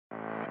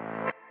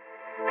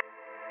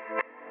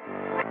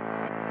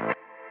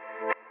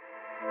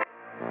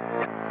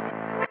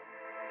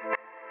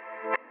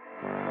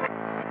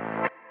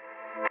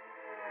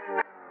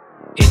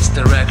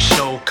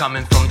dough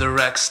coming from the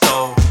RAC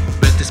store.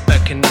 With this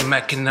back in the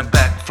Mac in the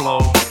back flow.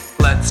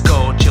 Let's go,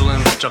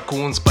 chillin' with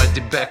raccoons by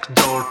the back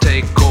door.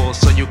 Take calls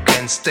so you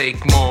can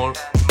stake more.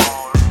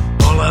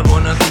 All I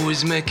wanna do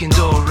is making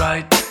dough,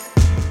 right?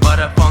 But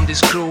I found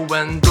this crew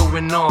and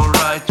doing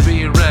alright.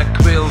 We RAC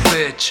will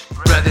bitch,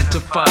 ready to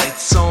fight.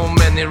 So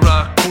many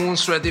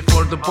raccoons ready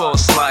for the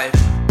boss life.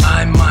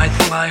 I might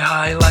fly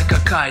high like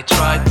a kite,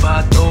 right?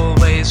 But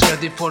always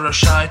ready for a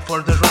shite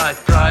for the right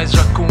price.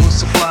 Raccoon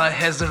supply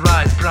has the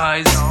right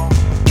price.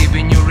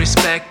 Giving you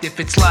respect if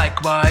it's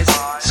likewise.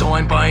 So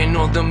I'm buying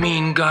all the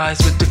mean guys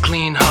with the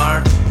clean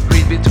heart.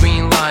 Read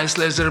between lies,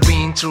 laser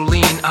beam through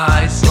lean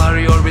eyes.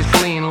 Warrior with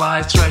clean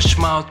lies, trash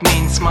mouth,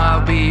 mean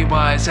smile, be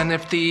wise.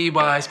 NFT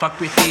wise, fuck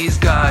with these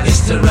guys.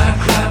 It's the RAC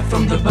rap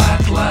from the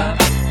back lab.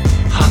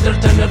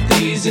 100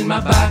 NFTs in my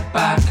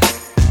backpack.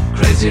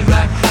 Crazy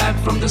RAC rap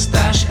from the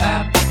stash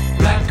app.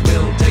 RAC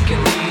will take a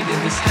lead in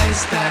this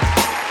haystack.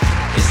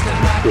 It's the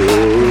RAC rap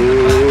from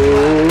the back lab.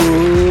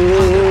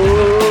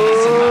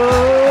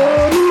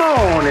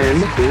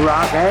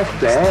 RAC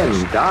FM,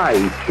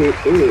 guys, it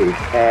is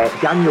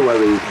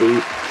January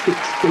the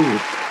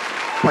 16th,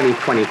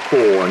 2024,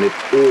 and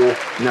it's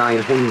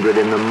 0900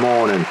 in the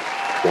morning.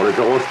 What does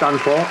it all stand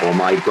for? Oh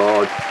my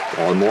god,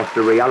 almost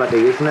a reality,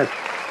 isn't it?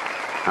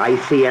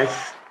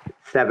 ICS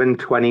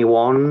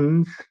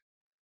 721's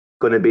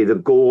going to be the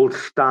gold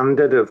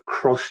standard of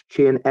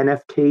cross-chain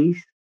NFTs.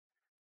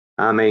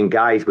 I mean,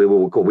 guys, we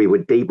were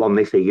deep on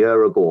this a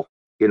year ago.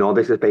 You know,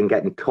 this has been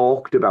getting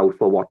talked about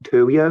for, what,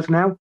 2 years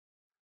now?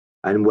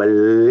 And we're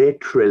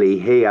literally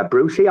here.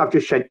 Brucey, I've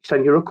just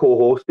sent you a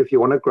co-host if you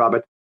want to grab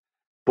it.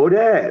 But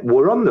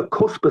we're on the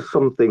cusp of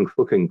something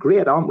fucking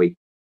great, aren't we?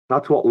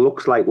 That's what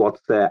looks like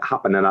what's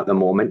happening at the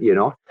moment, you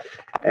know.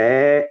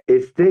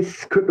 Is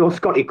this Crypto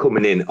Scotty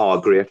coming in? Oh,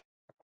 great.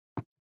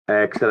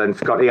 Excellent.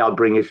 Scotty, I'll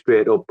bring you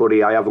straight up,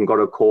 buddy. I haven't got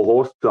a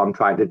co-host, so I'm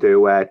trying to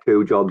do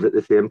 2 jobs at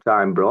the same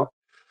time, bro.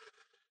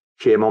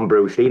 Shame on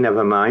Brucey,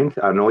 never mind.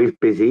 I know he's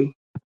busy.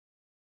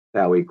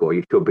 There we go.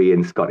 You should be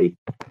in, Scotty.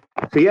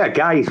 So yeah,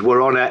 guys,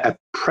 we're on a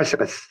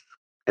precipice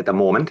at the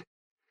moment.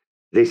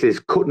 This is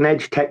cutting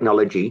edge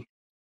technology.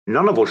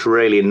 None of us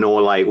really know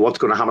like what's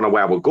going to happen or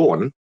where we're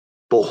going,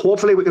 but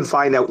hopefully we can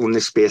find out in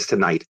this space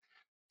tonight.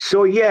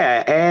 So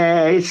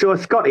yeah, so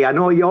Scotty, I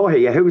know you're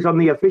here. Who's on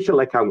the official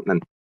account then?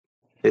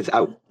 It's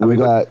out. We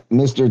got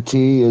Mr.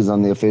 T is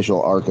on the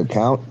official ARC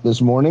account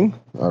this morning,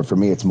 or for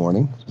me it's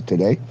morning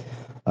today,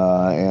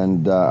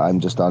 and I'm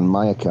just on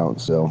my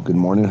account. So good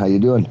morning. How you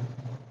doing?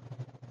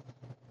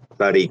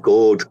 Very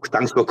good.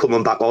 Thanks for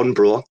coming back on,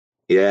 bro.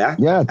 Yeah.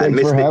 Yeah,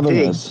 thanks for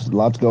having us.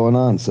 Lots going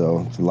on,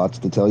 so lots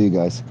to tell you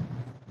guys.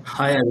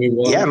 Hi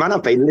everyone. Yeah, man,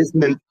 I've been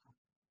listening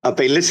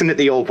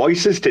to your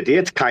voices today.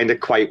 It's kind of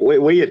quite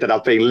weird that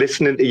I've been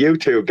listening to you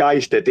two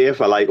guys today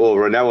for like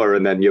over an hour,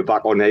 and then you're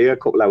back on here a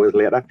couple hours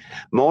later.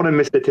 Morning,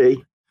 Mr.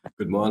 T.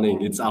 Good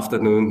morning. It's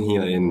afternoon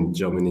here in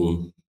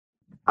Germany.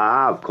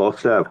 Ah, of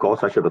course, sir. Of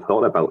course, I should have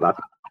thought about that.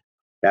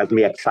 There's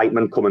me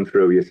excitement coming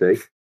through, you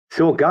see.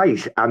 So,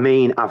 guys, I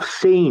mean, I've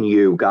seen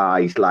you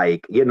guys,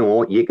 like, you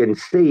know, you can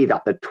see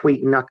that the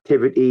tweeting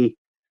activity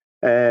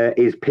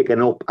is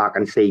picking up. I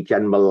can see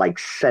general, like,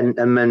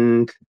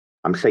 sentiment.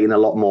 I'm seeing a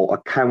lot more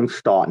accounts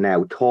start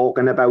now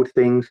talking about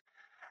things.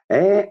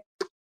 I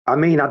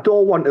mean, I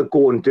don't want to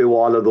go and do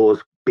all of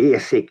those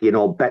basic, you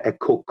know, better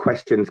cook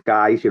questions,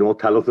 guys. You know,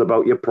 tell us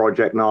about your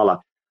project and all that.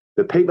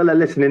 The people that are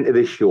listening to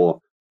this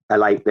show are,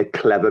 like, the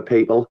clever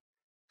people.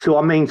 So,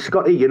 I mean,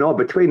 Scotty, you know,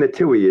 between the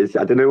two of you,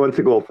 I don't know who wants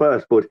to go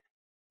first, but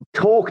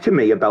talk to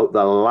me about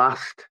the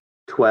last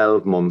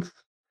 12 months.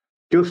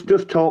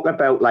 Just talk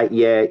about, like,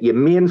 your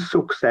main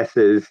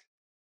successes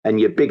and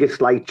your biggest,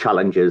 like,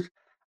 challenges.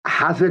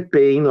 Has it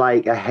been,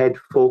 like, a head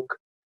fuck?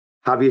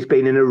 Have you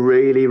been in a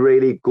really,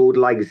 really good,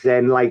 like,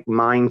 Zen, like,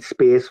 mind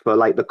space for,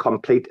 like, the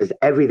complete? Has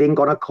everything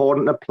gone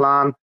according to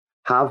plan?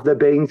 Have there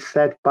been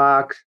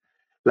setbacks?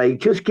 Like,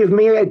 just give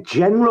me a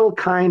general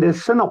kind of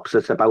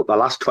synopsis about the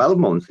last 12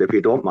 months, if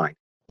you don't mind.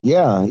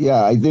 Yeah.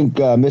 I think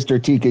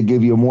Mr. T could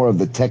give you more of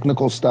the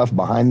technical stuff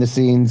behind the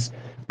scenes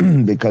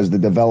because the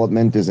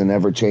development is an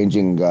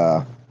ever-changing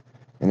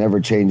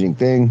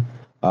thing.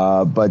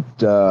 But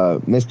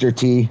Mr.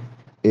 T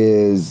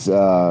is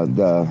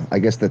I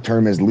guess the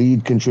term is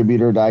lead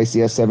contributor to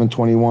ICS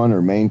 721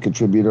 or main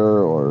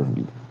contributor or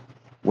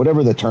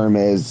whatever the term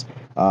is.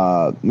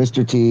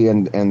 Mr. T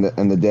and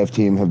the dev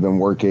team have been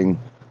working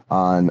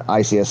on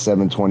ICS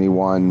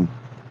 721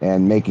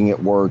 and making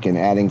it work and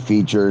adding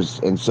features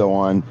and so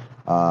on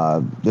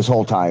this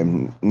whole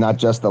time, not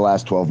just the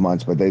last 12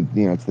 months, but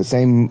it's the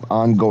same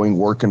ongoing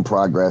work in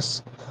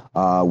progress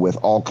with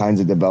all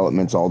kinds of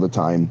developments all the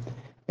time.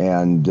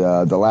 And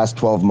the last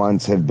 12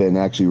 months have been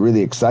actually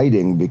really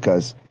exciting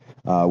because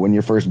when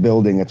you're first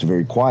building, it's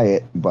very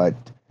quiet, but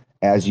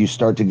as you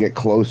start to get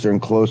closer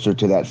and closer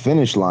to that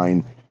finish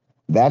line,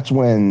 that's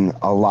when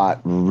a lot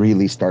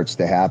really starts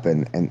to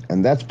happen.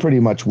 And that's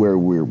pretty much where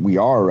we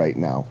are right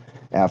now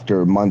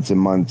after months and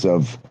months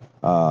of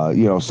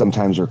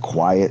Sometimes are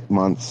quiet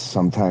months,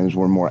 sometimes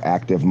were more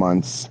active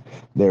months.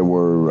 There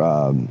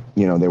were,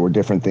 there were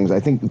different things. I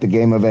think the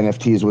game of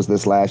NFTs was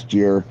this last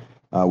year.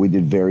 We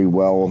did very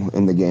well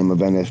in the game of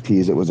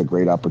NFTs. It was a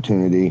great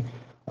opportunity.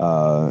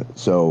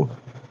 So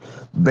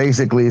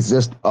basically, it's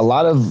just a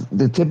lot of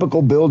the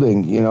typical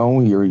building.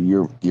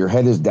 Your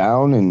head is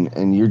down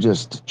and you're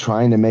just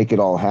trying to make it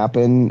all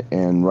happen.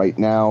 And right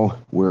now,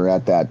 we're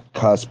at that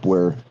cusp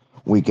where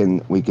we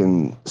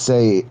can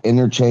say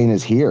Interchain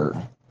is here.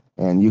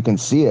 And you can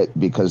see it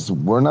because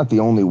we're not the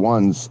only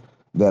ones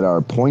that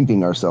are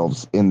pointing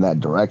ourselves in that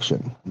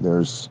direction.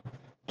 There's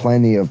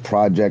plenty of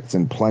projects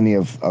and plenty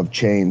of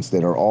chains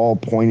that are all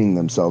pointing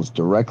themselves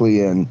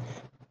directly in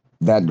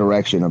that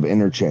direction of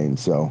Interchain.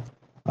 So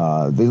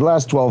the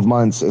last 12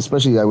 months,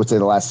 especially I would say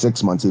the last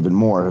 6 months even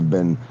more, have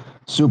been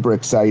super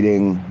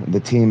exciting. The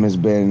team has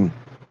been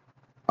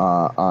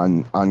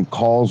on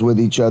calls with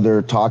each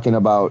other, talking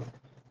about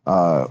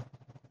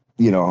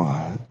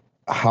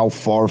how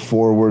far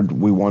forward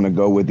we want to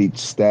go with each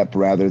step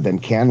rather than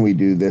can we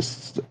do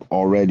this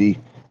already.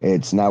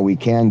 It's now we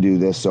can do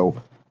this, so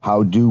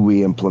how do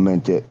we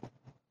implement it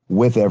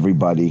with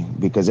everybody,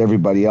 because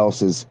everybody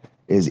else is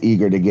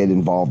eager to get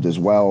involved as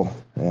well.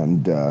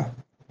 And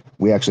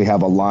we actually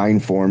have a line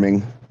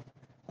forming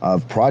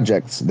of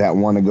projects that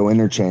want to go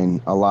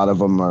Interchain. A lot of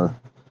them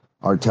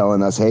are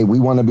telling us, hey, we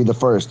want to be the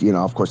first.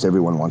 Of course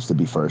everyone wants to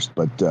be first,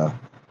 but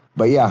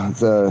yeah,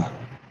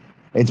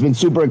 it's been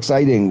super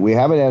exciting. We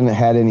haven't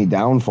had any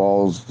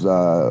downfalls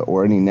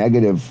or any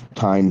negative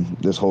time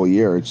this whole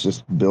year. It's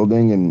just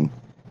building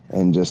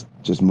and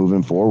just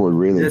moving forward,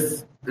 really.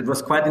 Yes, it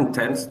was quite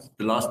intense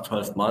the last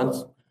 12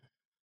 months.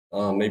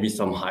 Maybe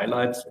some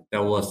highlights.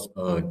 There was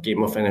a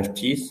game of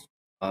NFTs.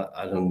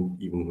 I don't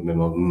even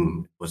remember.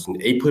 It was in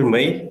April,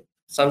 May,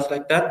 something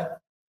like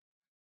that.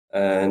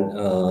 And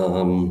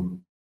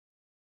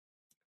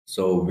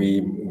so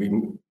we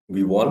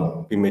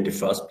won. We made the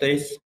first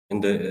place in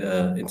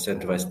the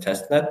incentivized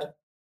testnet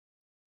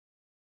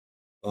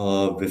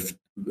with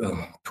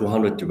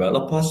 200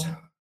 developers,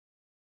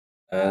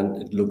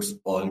 and it looks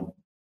all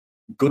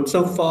good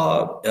so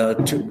far.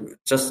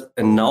 Just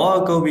an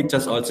hour ago, we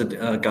just also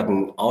got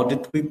an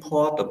audit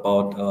report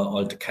about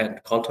all the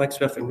contracts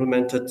we have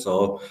implemented.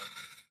 So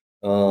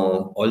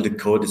all the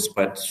code is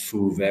spread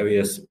through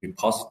various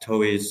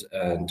repositories,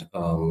 and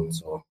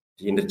so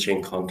the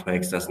interchain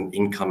contracts, there's an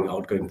incoming,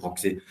 outgoing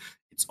proxy.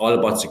 It's all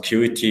about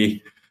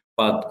security.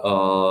 But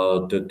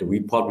the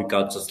report we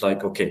got just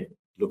like, okay,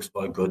 looks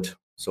all good.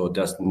 So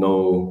there's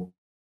no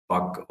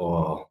bug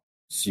or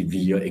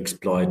severe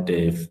exploit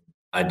they've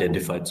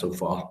identified so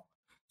far.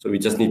 So we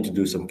just need to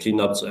do some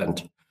cleanups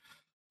and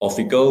off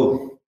we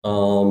go.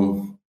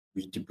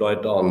 We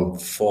deployed on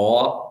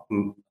 4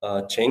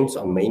 chains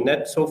on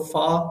mainnet so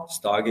far: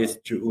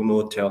 Stargaze,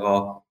 Juno,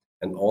 Terra,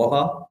 and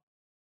Aura.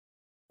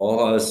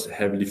 Aura is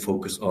heavily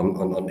focused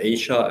on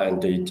Asia,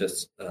 and they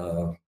just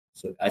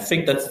so I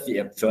think that's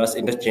the first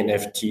Interchain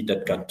NFT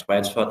that got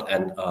transferred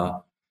and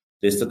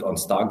listed on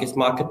Stargaze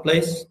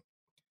marketplace.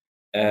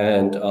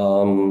 And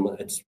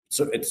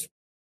it's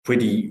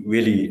pretty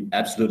really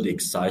absolutely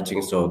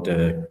exciting. So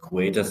the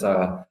creators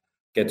are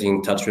getting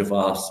in touch with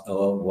us,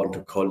 want to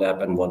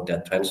collab and want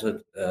their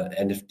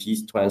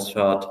NFTs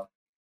transferred.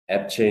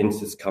 App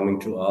Chains is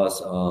coming to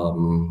us.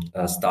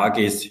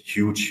 Stargaze,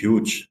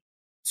 huge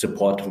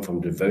support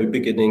from the very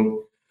beginning.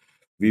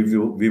 We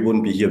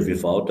wouldn't be here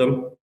without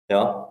them.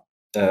 Yeah.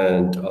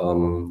 And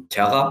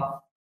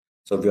Terra.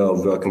 So we are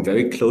working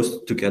very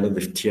close together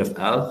with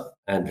TFL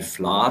and with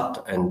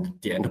Vlad and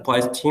the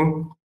enterprise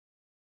team.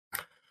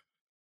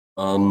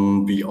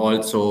 We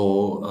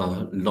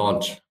also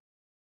launched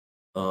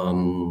a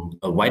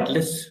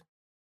whitelist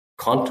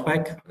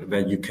contract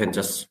where you can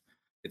it's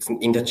an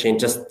interchain,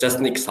 just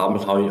an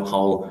example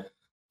how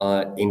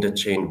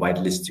interchain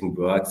whitelisting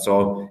works.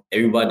 So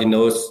everybody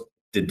knows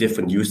the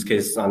different use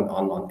cases on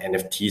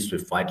NFTs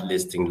with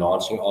whitelisting,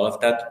 launching, all of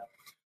that.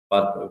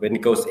 But when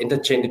it goes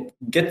interchain, it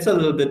gets a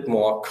little bit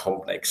more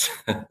complex.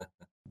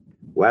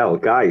 Well,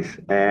 guys,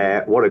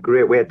 what a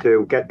great way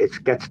to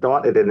get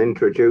started and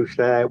introduce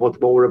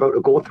what we're about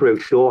to go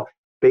through. So,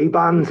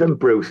 B-Bands and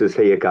Bruce is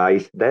here,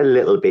 guys. They're a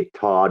little bit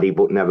tardy,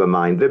 but never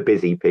mind. They're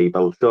busy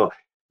people. So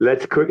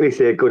let's quickly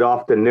say good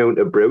afternoon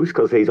to Bruce,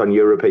 because he's on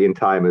European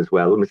time as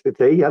well. Mr.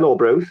 T, hello,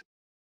 Bruce.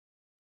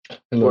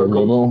 Hello,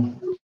 Robo.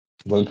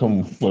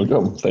 Welcome.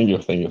 Thank you.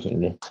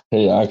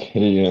 Hey, Ak.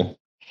 Hey,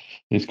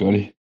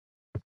 Scotty.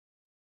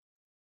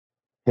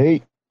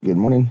 Hey, good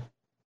morning.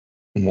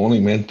 Good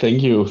morning, man.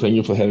 Thank you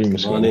for having me,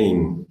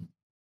 Scotty.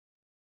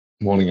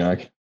 Morning,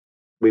 Ak.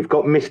 We've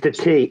got Mr.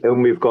 T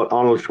and we've got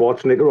Arnold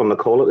Schwarzenegger on the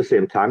call at the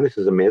same time. This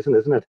is amazing,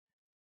 isn't it?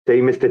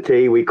 See, Mr.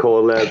 T, we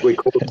call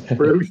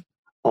Bruce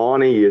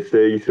Arnie, you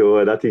see,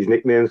 so that's his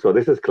nickname. So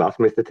this is class,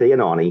 Mr. T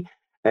and Arnie.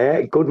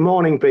 Good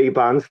morning,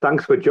 B-Bands.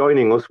 Thanks for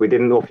joining us. We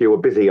didn't know if you were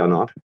busy or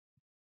not.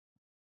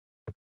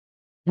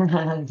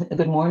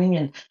 Good morning.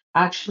 And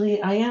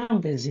actually, I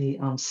am busy.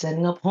 I'm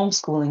setting up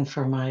homeschooling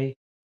for my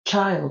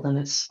child, and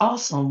it's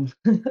awesome.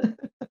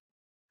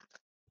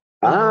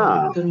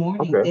 Good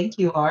morning. Okay. Thank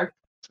you, Art,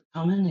 for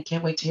coming. I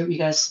can't wait to hear what you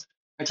guys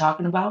are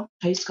talking about.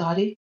 Hey,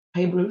 Scotty.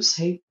 Hey, Bruce.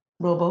 Hey,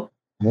 Robo.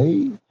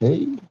 Hey,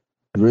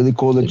 really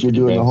cool that Thank you're you,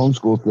 doing the man.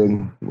 homeschool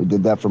thing. We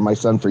did that for my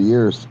son for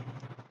years.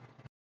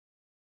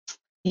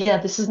 Yeah,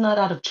 this is not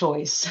out of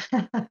choice.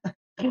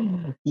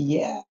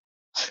 Yeah.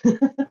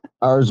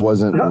 Ours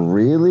wasn't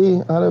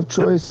really out of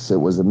choice. It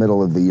was the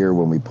middle of the year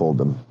when we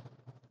pulled him.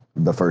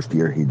 The first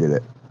year he did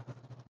it.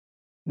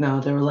 No,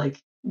 they were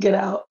like, get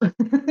out.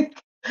 Go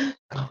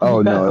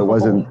Oh no, it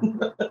wasn't.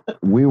 home.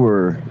 We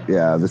were,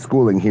 yeah, the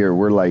schooling here,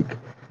 we're like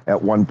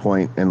at one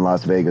point in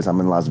Las Vegas, I'm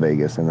in Las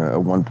Vegas, and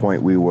at one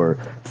point we were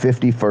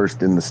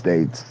 51st in the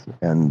states,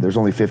 and there's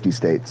only 50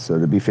 states, so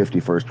to be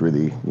 51st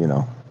really,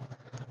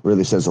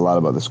 really says a lot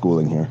about the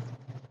schooling here.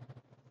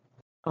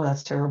 Oh,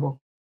 that's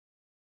terrible.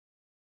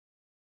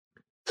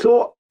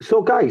 So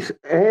guys,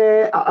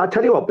 I'll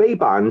tell you what,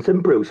 B-Bands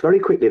and Bruce, very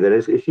quickly then,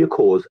 is your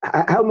cause.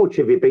 How much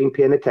have you been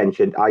paying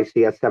attention to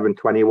ICS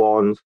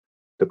 721s,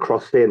 the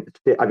cross-state?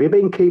 Have you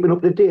been keeping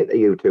up to date,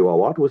 you two, or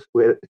what was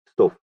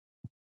stuff?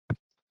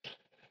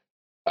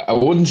 I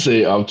wouldn't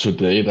say up to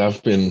date.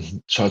 I've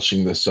been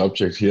touching the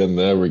subject here and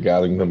there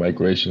regarding the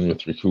migration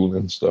with Raccoon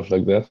and stuff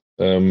like that.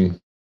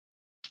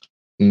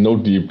 No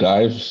deep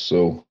dive,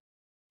 so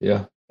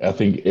yeah, I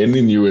think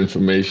any new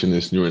information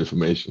is new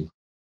information.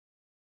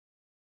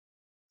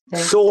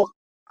 Same. So,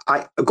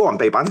 go on,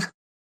 B-Band.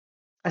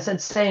 I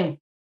said same.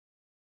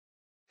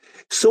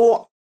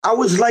 So I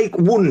was like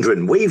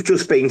wondering, we've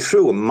just been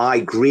through a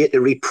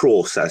migratory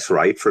process,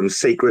 right, from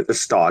Secret to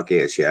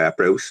Stargaze, yeah,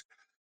 Bruce?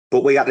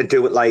 But we had to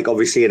do it like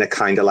obviously in a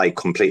kind of like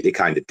completely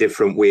kind of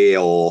different way,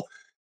 or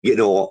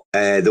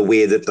the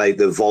way that like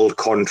the vault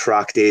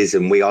contract is,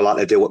 and we all had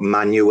to do it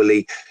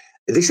manually.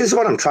 This is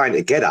what I'm trying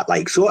to get at.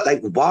 Like, so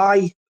like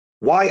why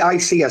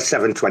ICS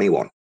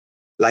 721?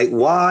 Like,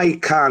 why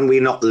can we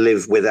not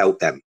live without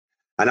them?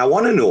 And I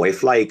want to know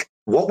if like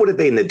what would have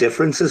been the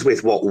differences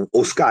with what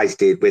us guys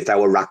did with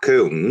our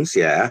raccoons,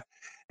 yeah,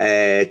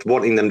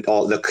 wanting them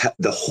or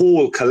the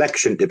whole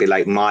collection to be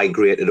like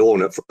migrated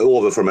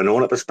over from an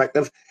owner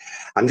perspective.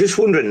 I'm just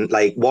wondering,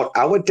 like, what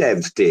our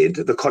devs did,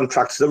 the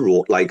contracts they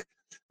wrote, like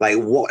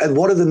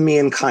what are the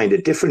main kind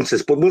of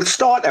differences? But we'll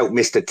start out,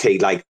 Mr. T,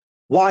 like,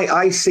 why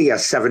ICS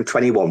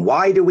 721?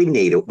 Why do we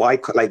need it? Why,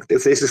 like,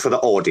 if this is for the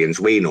audience,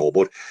 we know,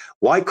 but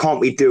why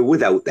can't we do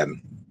without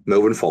them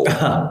moving forward?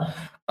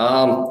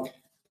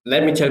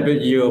 Let me tell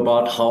you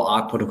about how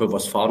ARC protocol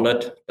was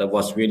founded. That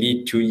was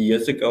really 2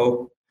 years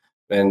ago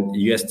when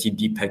UST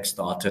DPEG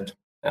started.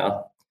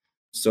 Yeah.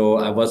 So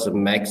I was a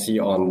maxi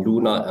on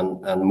Luna,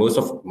 and most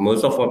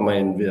of what my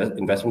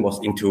investment was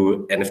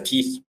into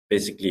NFTs,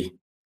 basically.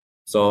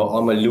 So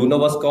all my Luna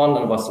was gone,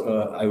 and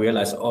I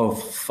realized, oh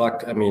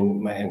fuck! I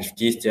mean, my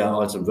NFTs, they are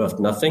also worth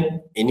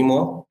nothing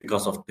anymore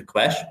because of the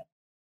crash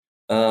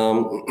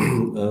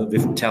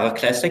with Terra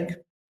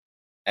Classic.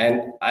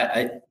 And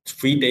I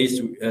 3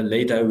 days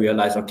later I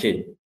realized,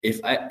 okay,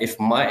 if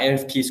my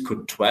NFTs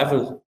could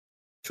travel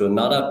to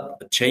another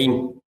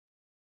chain,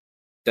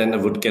 then I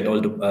would get all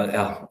the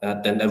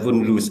then I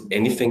wouldn't lose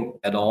anything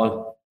at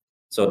all.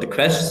 So the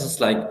question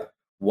is like,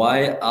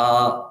 why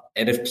are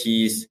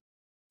NFTs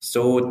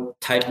so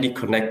tightly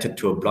connected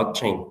to a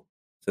blockchain?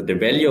 So the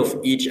value of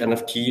each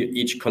NFT,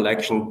 each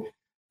collection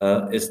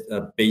is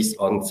based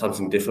on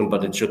something different,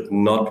 but it should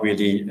not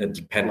really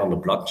depend on the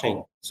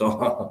blockchain.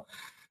 So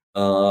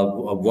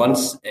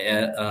once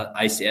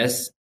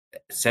ICS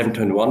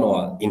 721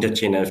 or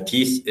Interchain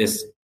NFTs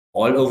is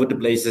all over the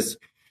places,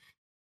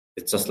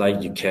 it's just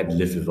like you can't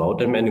live without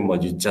them anymore.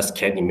 You just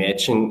can't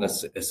imagine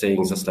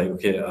saying just like,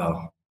 okay,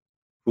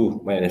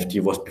 my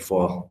NFT was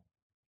before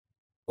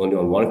only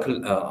on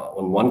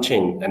one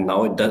chain, and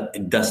now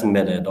it doesn't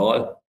matter at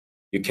all.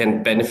 You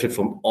can benefit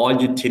from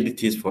all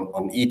utilities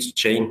on each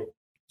chain.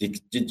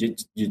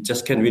 You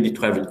just can't really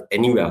travel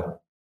anywhere.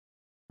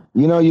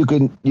 You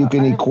can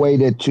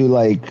equate it to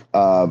like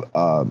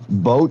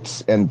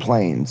boats and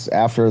planes.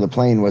 After the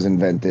plane was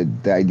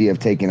invented, the idea of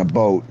taking a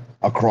boat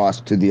across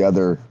to the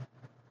other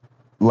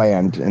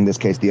land, in this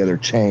case the other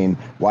chain.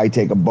 Why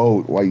take a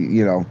boat? Why,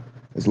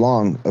 as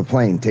long a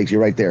plane takes you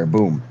right there,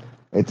 boom.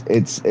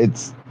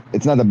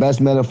 It's not the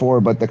best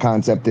metaphor, but the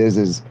concept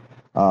is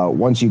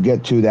once you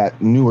get to that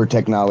newer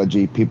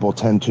technology, people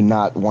tend to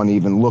not want to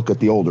even look at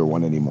the older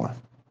one anymore.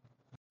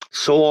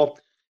 So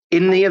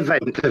in the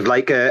event of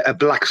like a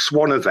black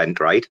swan event,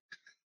 right?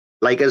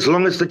 Like, as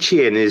long as the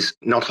chain is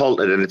not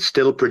halted and it's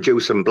still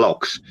producing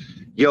blocks,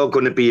 you're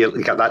going to be able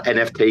to get that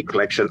NFT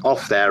collection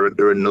off there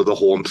under another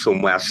home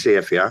somewhere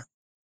safe, yeah?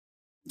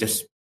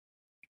 Yes.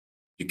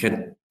 You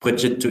can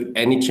put it to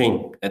any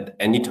chain at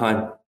any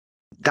time.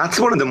 That's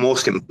one of the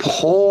most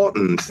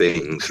important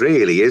things,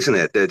 really, isn't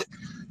it? That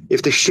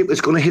if the ship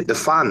is going to hit the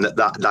fan,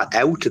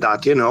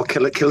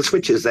 that kill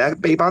switch is there,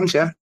 B-Bands,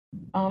 yeah?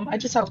 I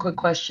just have a quick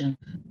question.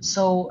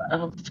 So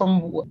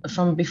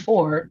from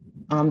before,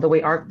 the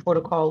way ARC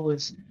protocol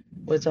was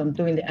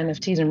doing the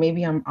NFTs, and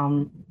maybe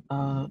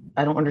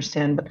I don't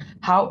understand, but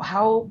how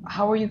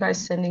are you guys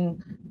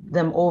sending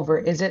them over?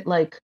 Is it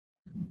like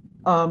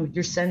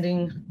you're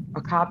sending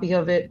a copy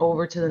of it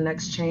over to the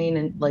next chain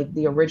and like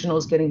the original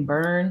is getting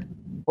burned,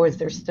 or is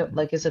there still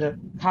like, is it a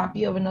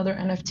copy of another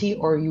NFT,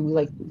 or are you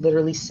like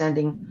literally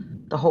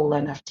sending the whole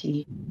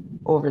NFT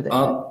over there?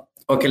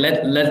 Okay,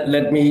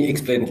 let me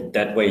explain it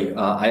that way.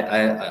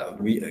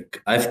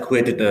 I've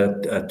created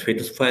a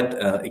Twitter thread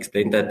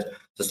explain that.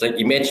 Just like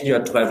imagine you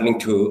are traveling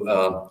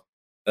to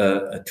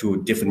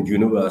different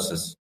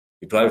universes.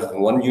 You travel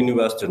from one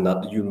universe to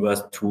another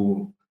universe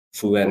through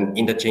an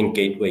interchain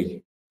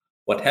gateway.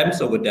 What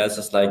happens over there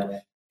is like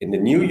in the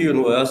new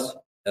universe,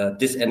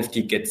 this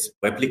NFT gets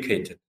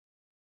replicated.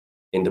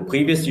 In the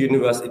previous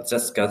universe, it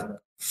just got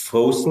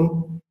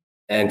frozen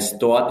and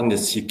stored in the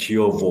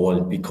secure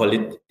vault. We call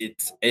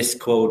it's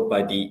escrowed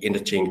by the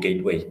interchain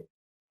gateway.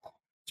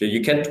 So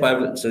you can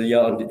travel. So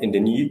you're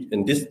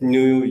in this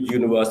new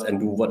universe and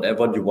do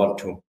whatever you want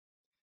to.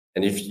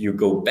 And if you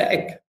go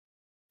back,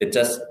 it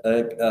just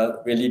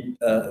really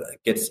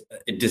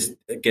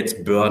gets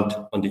burned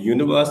on the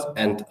universe,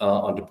 and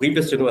on the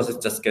previous universe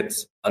it just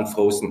gets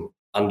unfrozen,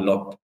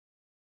 unlocked.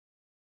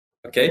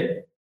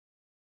 Okay.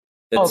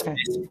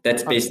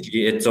 That's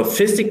basically it. So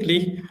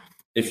physically,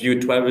 if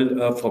you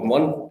travel from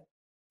one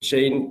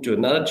chain to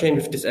another chain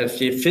with this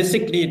NFT,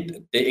 physically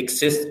they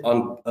exist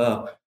on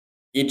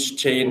each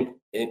chain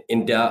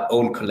in their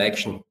own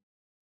collection.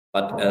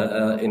 But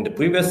in the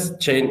previous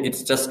chain,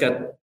 it's just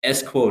got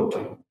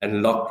escrowed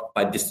and locked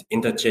by this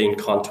interchain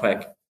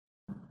contract.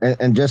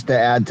 And just to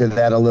add to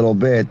that a little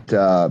bit,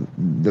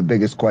 the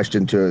biggest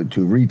question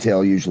to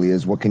retail usually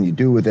is what can you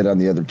do with it on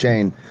the other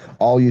chain?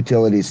 All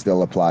utilities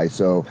still apply.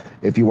 So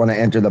if you want to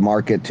enter the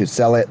market to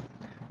sell it,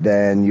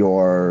 then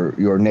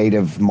your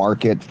native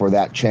market for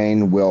that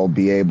chain will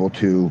be able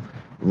to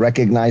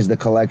recognize the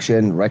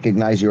collection,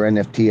 recognize your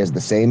NFT as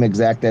the same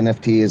exact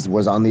NFT as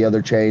was on the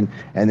other chain,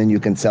 and then you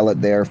can sell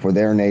it there for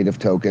their native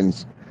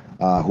tokens.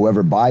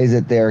 Whoever buys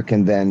it there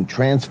can then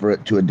transfer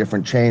it to a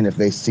different chain if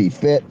they see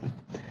fit.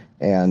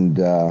 And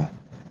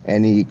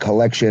any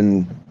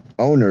collection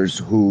owners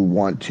who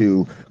want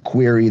to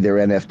query their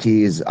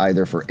NFTs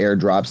either for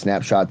airdrop,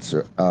 snapshots,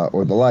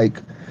 or the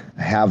like,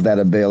 have that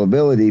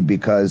availability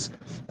because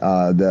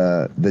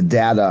the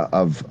data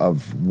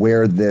of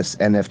where this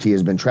NFT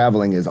has been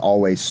traveling is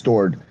always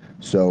stored.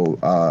 So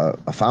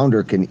a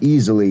founder can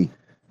easily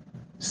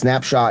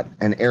snapshot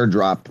and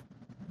airdrop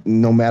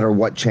no matter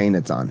what chain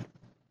it's on.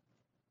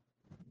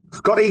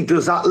 Scotty,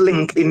 does that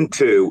link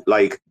into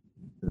like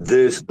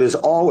there's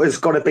always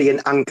got to be an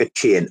anchor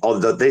chain, or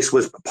that this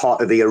was part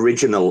of the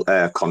original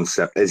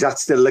concept? Is that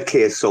still the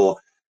case? So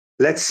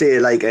let's say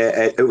like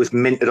it was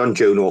minted on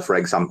Juno, for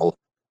example.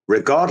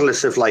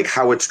 Regardless of like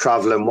how it's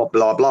traveling, what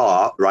blah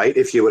blah, right?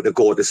 If you were to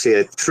go to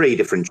say 3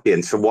 different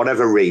chains for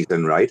whatever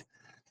reason, right?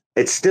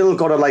 It's still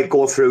got to like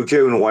go through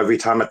Juno every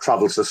time it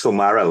travels to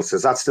somewhere else.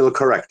 Is that still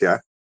correct? Yeah.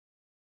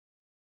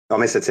 Oh,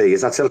 Mr. T,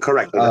 is that still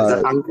correct?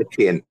 The anchor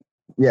chain.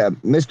 Yeah,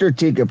 Mr.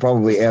 T could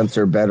probably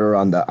answer better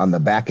on the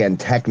back end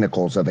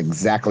technicals of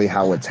exactly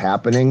how it's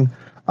happening,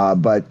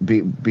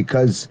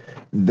 because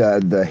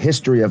the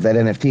history of that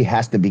NFT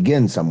has to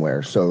begin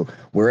somewhere. So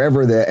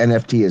wherever the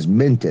NFT is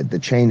minted, the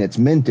chain it's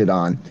minted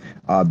on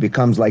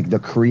becomes like the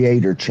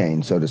creator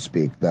chain, so to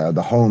speak,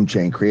 the home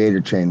chain, creator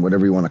chain,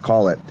 whatever you want to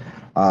call it.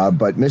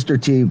 But Mr.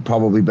 T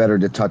probably better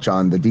to touch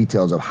on the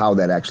details of how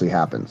that actually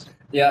happens.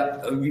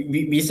 Yeah,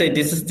 we say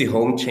this is the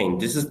home chain.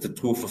 This is the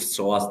proof of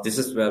source. This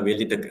is where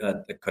really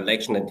the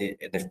collection and the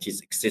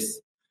NFTs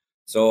exist.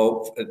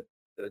 So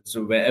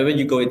wherever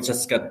you go, it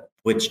just got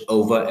switched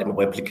over and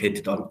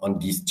replicated on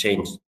these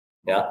chains.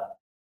 Yeah,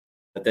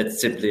 but that's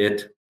simply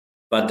it.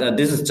 But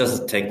this is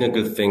just a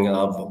technical thing.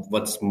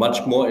 What's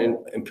much more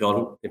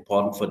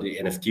important for the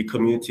NFT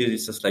community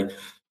is just like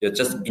you're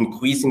just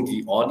increasing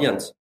the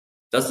audience.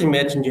 Just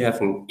imagine you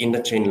have an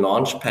interchain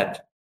launchpad.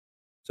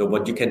 So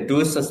what you can do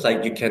is just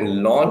like you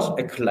can launch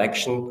a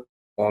collection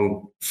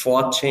on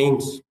 4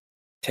 chains,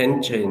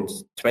 10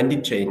 chains,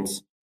 20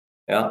 chains.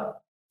 Yeah.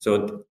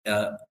 So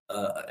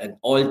and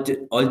all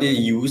the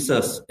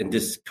users in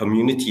this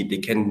community, they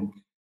can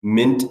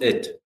mint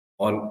it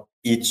on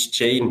each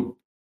chain.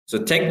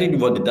 So technically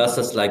what it does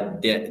is like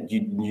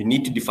you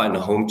need to define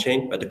a home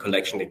chain where the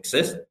collection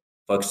exists.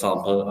 For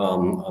example,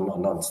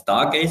 on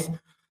Stargaze,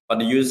 but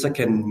the user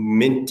can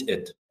mint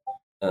it,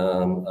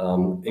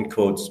 in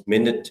quotes,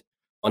 mint it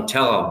on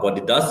Terra. What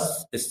it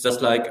does is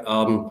just like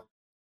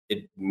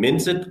it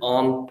mints it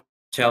on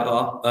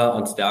Terra,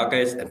 on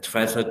Stargaze, and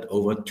transfers it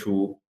over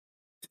to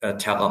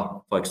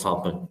Terra, for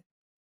example.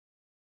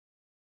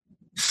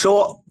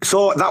 So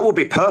that would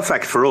be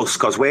perfect for us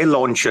because we're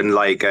launching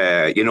like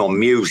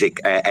music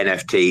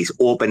NFTs,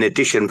 open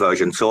edition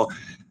version. So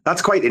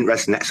that's quite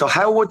interesting. So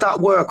how would that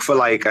work for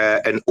like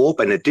an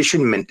open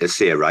edition mint,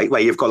 say, right,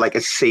 where you've got like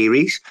a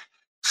series?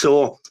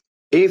 So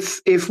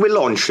if we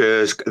launch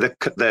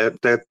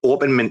the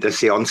open mint,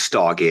 say, on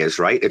Stargaze,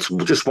 right, it's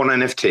just one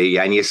NFT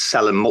and you're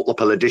selling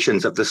multiple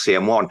editions of the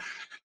same one.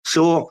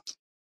 So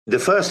the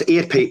first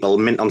 8 people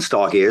mint on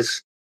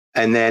Stargaze,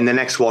 and then the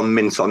next one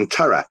mints on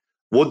Terra.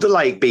 Would there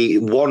like be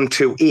 1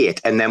 to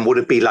 8, and then would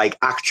it be like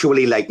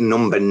actually like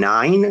number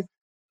 9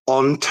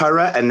 on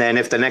Terra, and then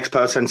if the next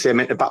person say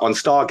minted back on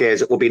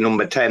Stargaze, it will be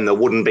number 10. There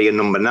wouldn't be a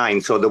number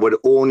 9, so there would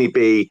only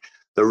be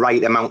the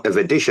right amount of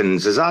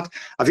editions.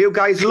 Have you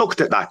guys looked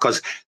at that?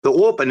 Because the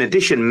open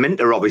edition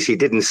minter obviously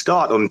didn't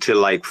start until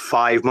like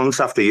 5 months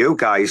after you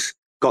guys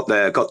got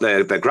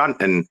the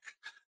grant and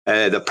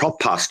the prop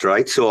passed,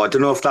 right? So I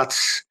don't know if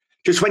that's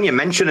just when you're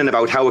mentioning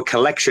about how a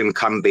collection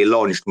can be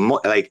launched.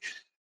 Like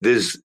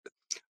there's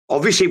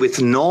obviously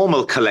with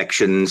normal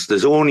collections,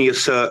 there's only a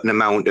certain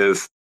amount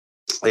of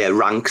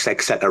ranks,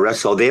 etc.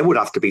 So they would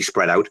have to be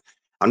spread out.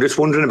 I'm just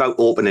wondering about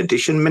open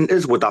edition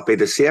minters. Would that be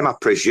the same? I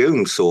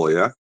presume so.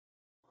 Yeah.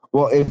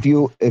 Well, if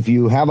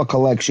you have a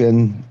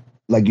collection,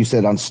 like you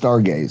said on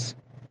Stargaze,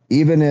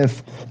 even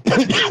if,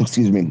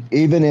 excuse me,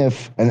 even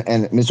if, and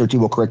Mr. T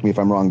will correct me if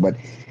I'm wrong, but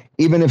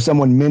even if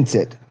someone mints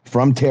it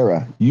from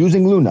Terra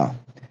using Luna,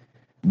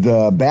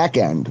 the back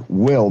end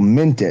will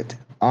mint it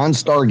on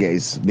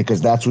Stargaze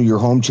because that's your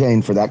home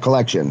chain for that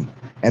collection,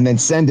 and then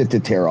send it to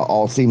Terra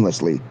all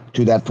seamlessly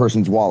to that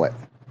person's wallet.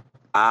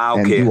 Okay.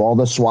 And do all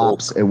the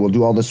swaps. It will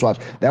do all the swaps.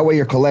 That way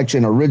your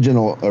collection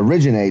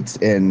originates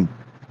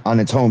on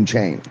its home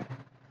chain.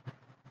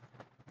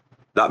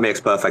 That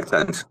makes perfect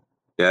sense.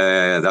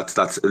 Yeah. That's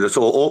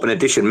so open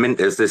edition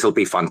minters. This will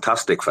be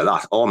fantastic for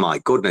that. Oh my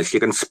goodness, you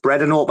can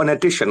spread an open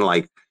edition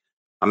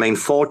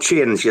 4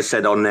 chains you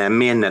said on their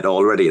mainnet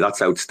already.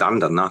 That's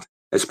outstanding. That,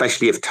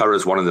 especially if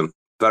Terra's one of them.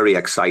 Very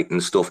exciting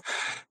stuff,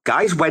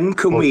 guys. When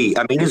can we?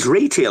 I mean, as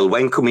retail,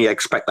 when can we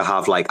expect to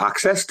have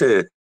access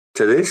to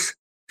this?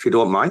 If you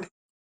don't mind.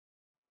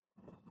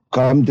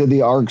 Come to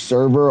the ARC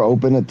server,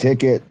 open a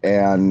ticket,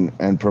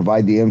 and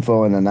provide the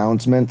info and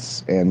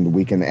announcements, and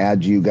we can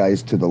add you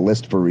guys to the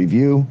list for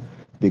review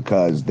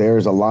because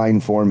there's a line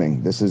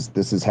forming. This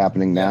is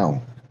happening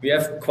now. We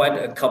have quite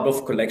a couple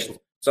of collections.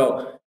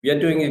 So we are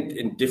doing it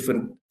in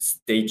different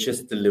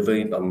stages,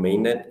 delivering it on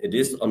mainnet. It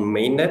is on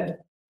mainnet,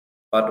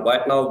 but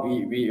right now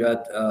we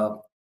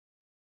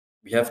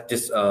have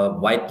this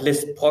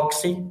whitelist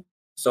proxy.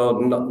 So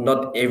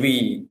not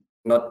every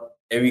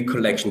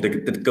collection.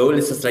 The goal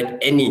is just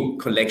any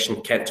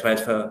collection can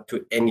transfer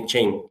to any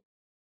chain,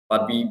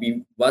 but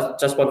we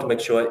just want to make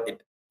sure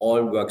it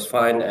all works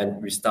fine,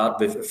 and we start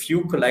with a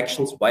few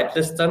collections,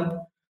 whitelist them,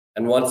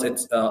 and once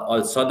it's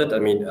all sorted, our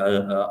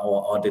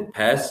audit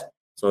pass,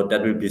 so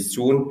that will be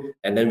soon,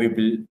 and then we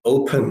will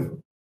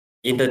open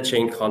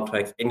interchain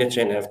contracts,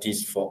 interchain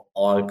NFTs for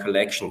all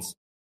collections.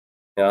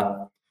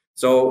 Yeah.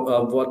 So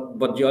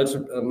what you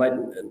also might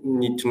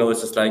need to know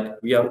is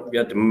we are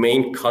the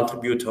main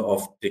contributor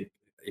of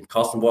in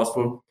Cosmos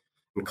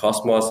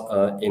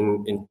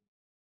in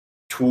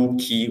two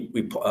key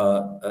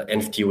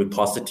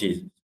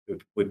NFT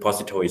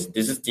repositories.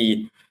 This is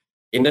the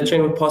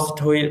Interchain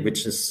repository,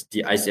 which is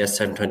the ICS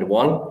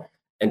 721,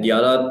 and the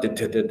other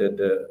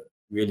the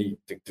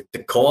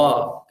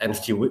core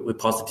NFT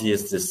repository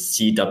is the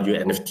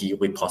CW NFT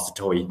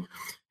repository.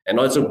 And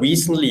also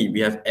recently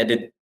we have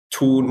added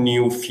 2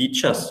 new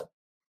features.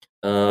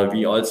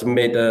 We also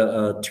made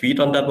a tweet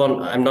on that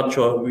one. I'm not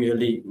sure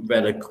really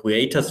where the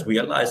creators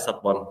realized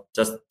that one.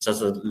 Just a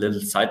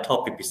little side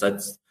topic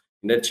besides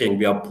Interchain.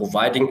 We are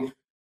providing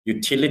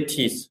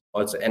utilities,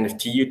 also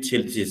NFT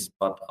utilities,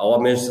 but our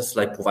mission is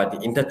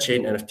providing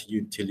Interchain NFT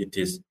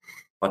utilities.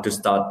 But to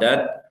start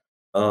that,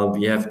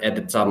 we have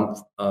added some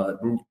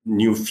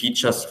new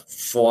features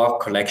for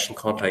collection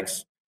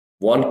contracts.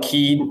 One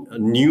key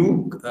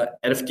new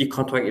NFT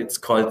contract, it's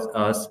called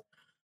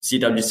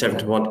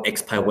CW71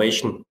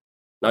 expiration.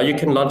 Now you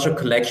can launch a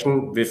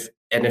collection with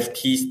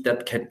NFTs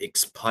that can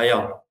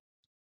expire.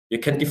 You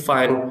can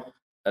define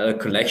a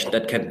collection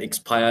that can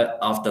expire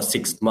after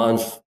 6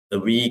 months, a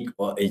week,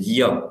 or a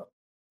year.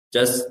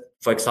 Just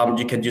for example,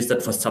 you can use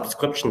that for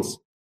subscriptions.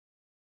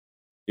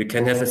 You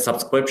can have a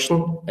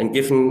subscription and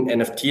give an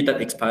NFT that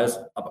expires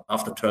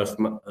after 12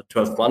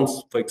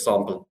 months, for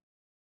example.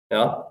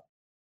 Yeah.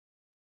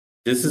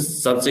 This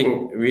is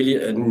something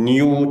really a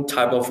new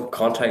type of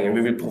contract, and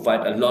we will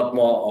provide a lot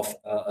more of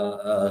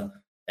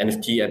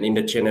NFT and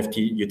Interchain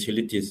NFT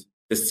utilities.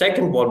 The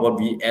second one, what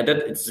we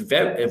added, it's a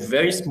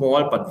very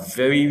small but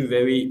very,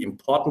 very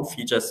important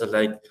feature. So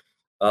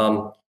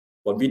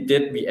what we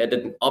did, we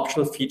added an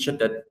optional feature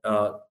that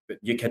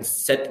you can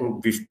set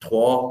and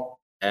withdraw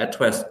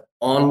address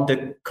on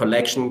the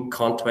collection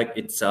contract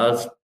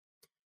itself.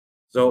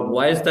 So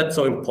why is that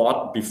so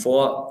important?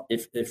 Before,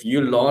 if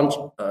you launch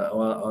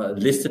or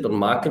list it on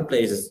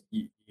marketplaces,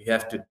 you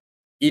have to,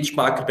 each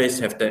marketplace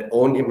have their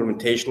own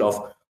implementation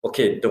of,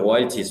 okay, the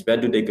royalties, where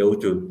do they go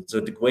to?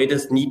 So the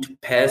creators need to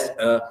pass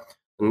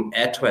an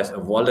address, a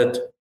wallet,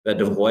 where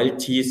the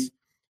royalties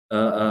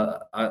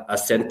are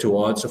sent to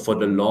also for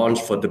the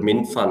launch, for the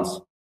mint funds.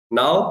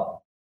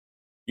 Now,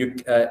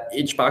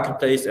 each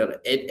marketplace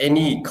or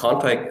any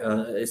contract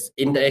is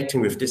interacting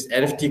with this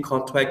NFT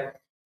contract.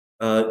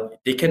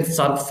 They can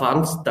send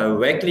funds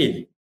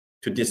directly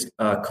to this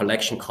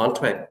collection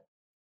contract.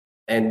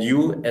 And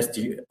you, as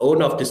the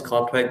owner of this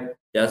contract,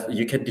 yes,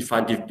 you can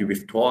define the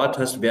withdrawal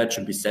address where it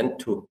should be sent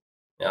to.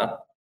 Yeah,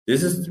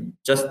 this is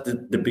just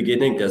the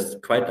beginning. There's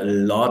quite a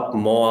lot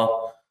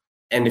more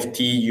NFT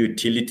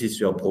utilities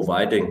we are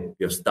providing.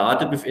 We have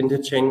started with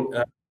Interchain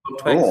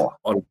contracts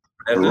on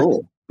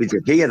level. Did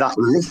you hear that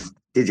list?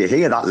 Did you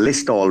hear that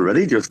list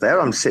already? Just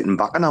there, I'm sitting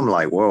back and I'm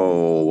like,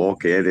 whoa,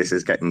 okay, this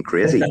is getting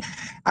crazy.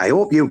 I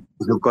hope you've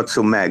got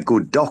some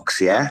good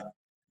docs, yeah?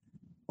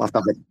 I'll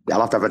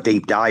have to have a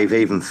deep dive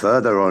even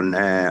further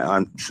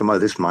on some of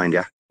this, mind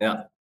you.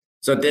 Yeah.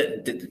 So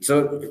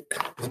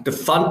the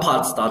fun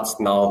part starts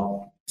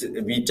now.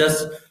 We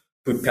just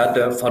prepared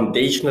the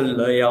foundational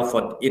layer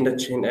for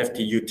Interchain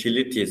NFT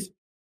utilities,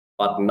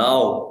 but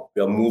now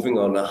we are moving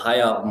on a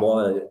higher,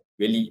 more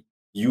really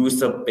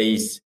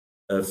user-based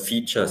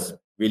features,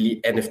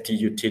 really NFT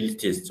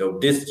utilities. So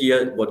this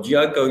year, what you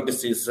are going to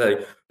see is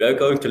we are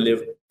going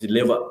to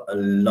deliver a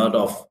lot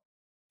of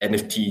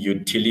NFT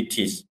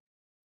utilities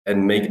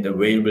and make it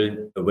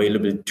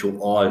available to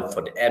all,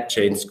 for the app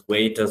chains,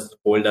 creators,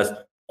 holders,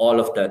 all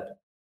of that.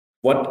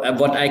 What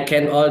I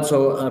can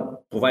also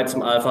provide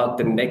some alpha.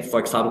 For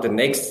example, the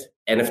next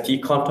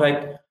NFT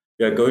contract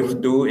we are going to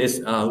do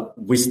is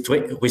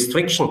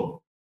restriction.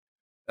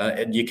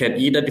 And you can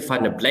either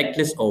define a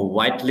blacklist or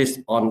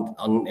whitelist on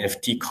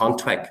NFT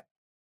contract.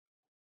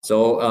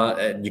 So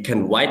you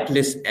can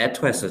whitelist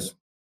addresses.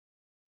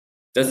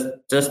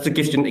 Just to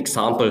give you an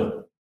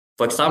example.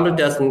 For example,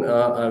 there's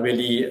a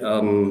really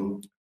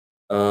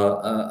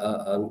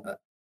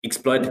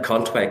exploited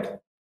contract.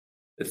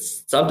 It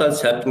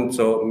sometimes happens.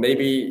 So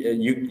maybe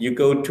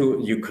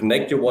you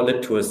connect your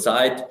wallet to a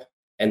site,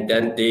 and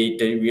then they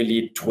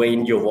really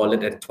drain your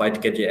wallet and try to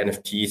get your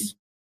NFTs.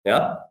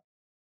 Yeah.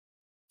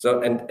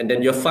 So and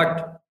then you're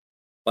fucked.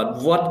 But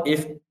what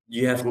if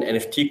you have an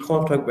NFT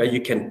contract where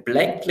you can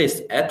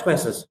blacklist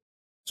addresses?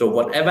 So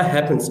whatever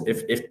happens,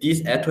 if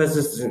these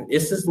addresses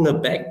is in a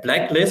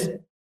blacklist,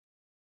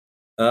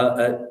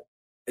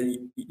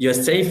 you're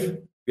safe.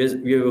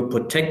 We're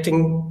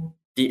protecting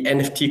the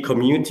NFT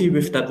community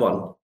with that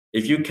one.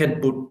 If you can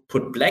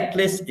put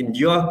blacklist in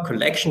your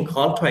collection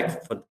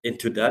contract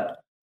into that,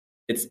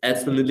 it's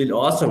absolutely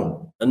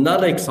awesome.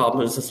 Another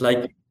example is just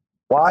like,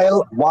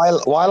 while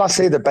I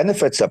say the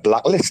benefits of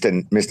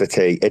blacklisting, Mr.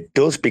 T, it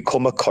does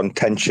become a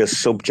contentious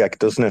subject,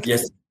 doesn't it?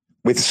 Yes.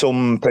 With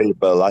some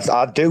people,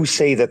 I do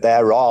see that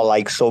there are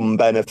like some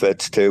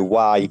benefits to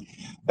why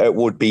it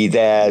would be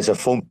there as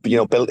a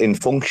built-in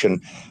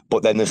function,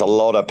 but then there's a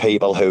lot of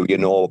people who,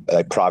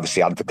 like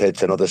privacy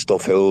advocates and other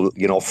stuff who,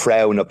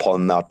 frown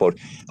upon that. But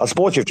I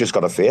suppose you've just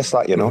got to face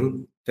that,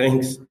 Mm-hmm.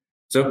 Thanks.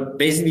 So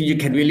basically, you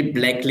can really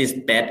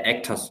blacklist bad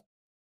actors.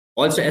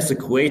 Also, as a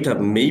creator,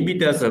 maybe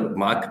there's a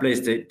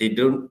marketplace that they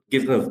don't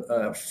give them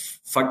a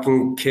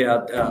fucking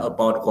care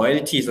about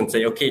royalties and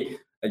say, okay,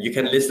 you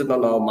can list it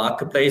on our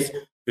marketplace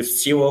with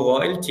 0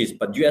 royalties,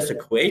 but you as a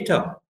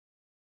creator,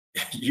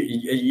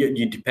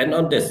 you depend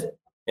on this,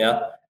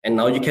 yeah. And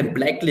now you can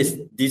blacklist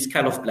these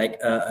kind of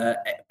bad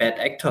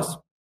actors.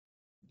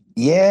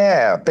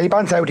 Yeah,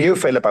 B-Band, how do you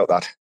feel about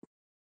that?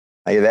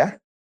 Are you there,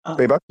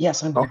 B-Band?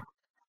 Yes, I'm here.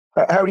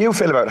 How do you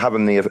feel about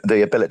having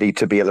the ability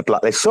to be able to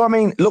blacklist? So I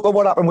mean, look at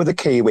what happened with the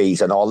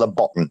Kiwis and all the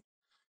bottom.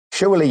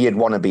 Surely you'd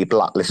want to be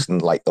blacklisting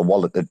like the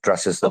wallet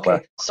addresses that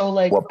were. So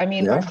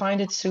I find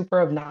it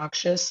super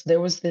obnoxious. There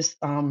was this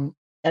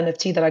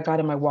NFT that I got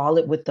in my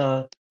wallet with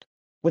the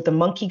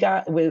monkey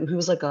guy.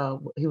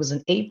 He was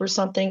an ape or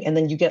something, and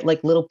then you get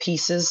like little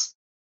pieces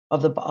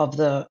of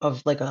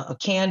like a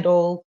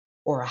candle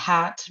or a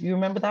hat. You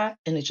remember that?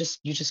 And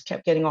you just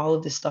kept getting all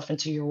of this stuff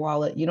into your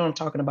wallet. You know what I'm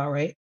talking about,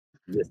 right?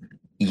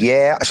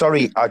 Yeah.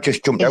 Sorry, I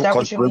just jumped out. Is that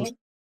what you mean?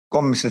 Go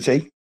on, Mr.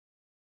 T.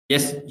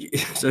 Yes.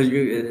 So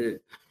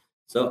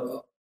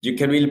you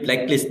can really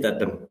blacklist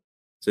them,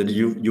 so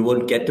you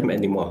won't get them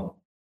anymore.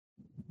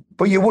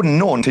 But you wouldn't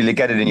know until you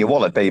get it in your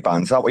wallet,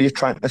 B-Band. Is that what you're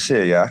trying to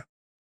say? Yeah.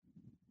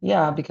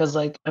 Yeah, because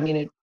it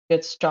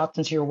gets dropped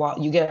into your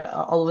wallet. You get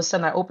all of a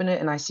sudden I open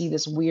it and I see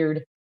this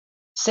weird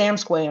Sam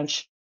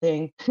Squanch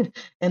thing,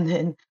 and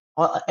then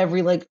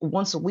every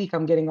once a week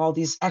I'm getting all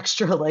these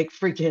extra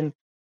freaking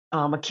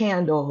a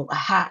candle, a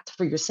hat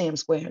for your Sam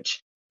Squanch.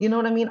 You know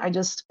what I mean?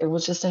 It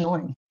was just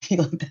annoying. You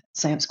like that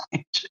Sam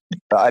Squanch?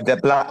 The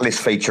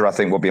blacklist feature I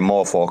think would be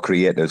more for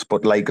creators,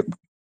 but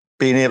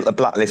being able to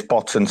blacklist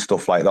bots and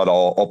stuff like that,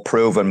 or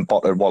proven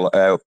botted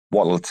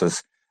wallets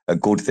is a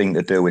good thing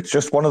to do. It's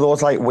just one of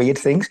those weird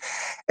things.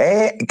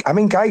 I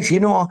mean, guys,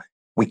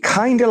 we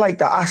kind of like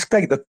to ask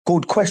the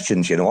good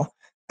questions,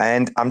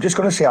 and I'm just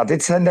going to say I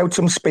did send out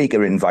some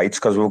speaker invites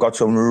because we've got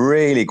some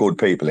really good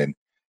people in.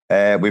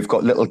 We've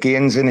got little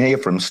Gaines in here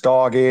from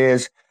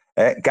Stargaze.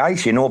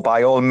 Guys,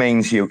 by all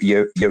means,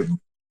 you're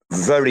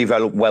very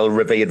well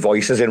revered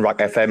voices in RAC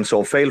FM,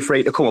 so feel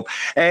free to come up.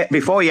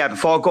 Before I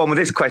go on with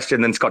this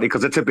question then, Scotty,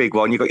 because it's a big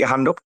one, you got your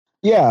hand up?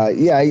 Yeah.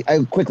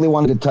 I quickly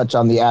wanted to touch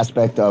on the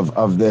aspect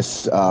of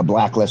this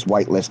blacklist,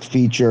 whitelist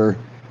feature.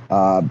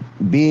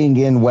 Being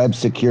in web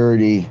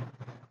security,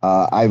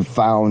 I've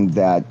found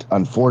that,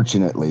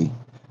 unfortunately,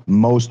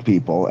 most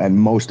people and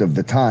most of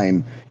the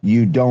time,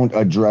 you don't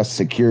address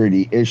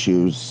security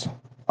issues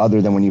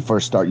other than when you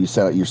first start, you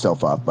set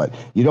yourself up. But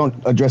you don't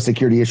address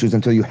security issues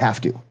until you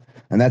have to.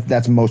 And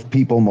that's most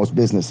people, most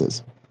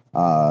businesses.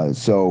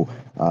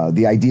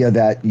 The idea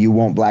that you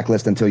won't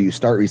blacklist until you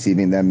start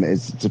receiving them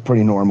it's a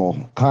pretty normal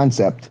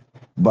concept.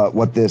 But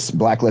what this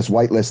blacklist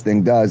whitelist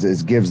thing does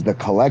is gives the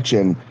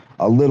collection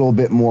a little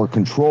bit more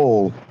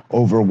control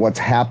over what's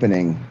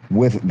happening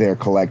with their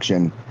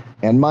collection.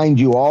 And mind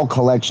you, all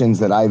collections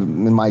that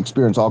in my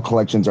experience, all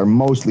collections are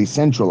mostly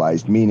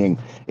centralized, meaning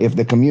if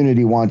the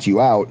community wants you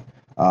out,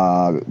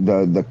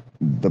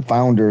 the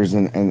founders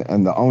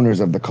and the owners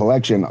of the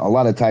collection a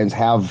lot of times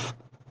have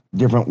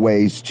different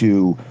ways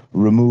to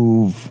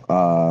remove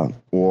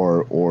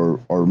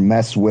or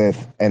mess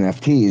with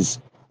NFTs.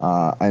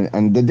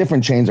 And the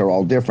different chains are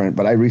all different,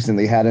 but I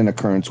recently had an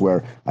occurrence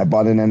where I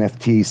bought an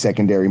NFT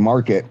secondary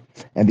market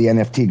and the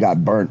NFT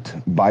got burnt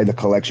by the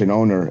collection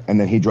owner, and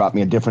then he dropped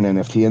me a different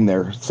NFT in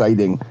there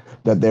citing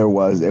that it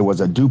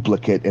was a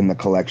duplicate in the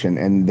collection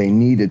and they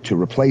needed to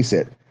replace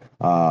it.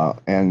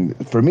 And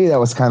for me, that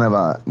was kind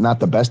of not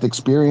the best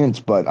experience,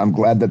 but I'm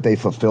glad that they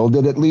fulfilled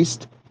it at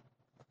least.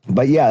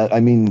 But yeah, I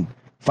mean,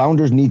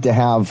 founders need to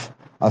have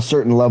a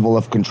certain level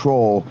of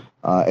control,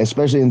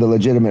 especially in the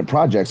legitimate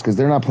projects, because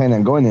they're not planning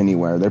on going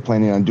anywhere. They're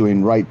planning on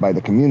doing right by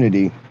the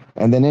community.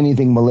 And then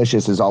anything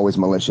malicious is always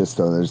malicious,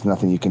 so there's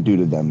nothing you can do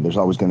to them. There's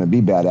always going to be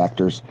bad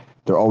actors.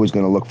 They're always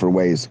going to look for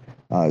ways.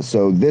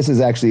 So this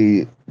is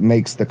actually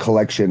makes the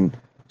collection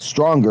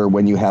stronger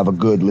when you have a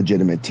good,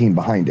 legitimate team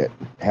behind it.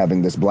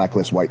 Having this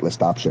blacklist,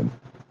 whitelist option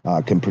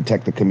can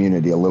protect the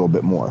community a little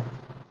bit more.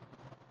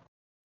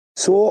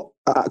 So,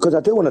 because I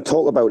do want to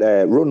talk about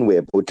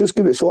Runway, but just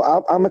give it. So,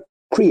 I'm a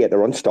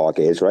creator on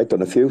Stargaze, right?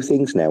 Done a few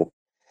things now,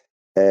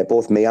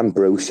 both me and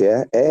Bruce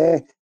here.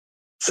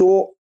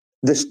 So,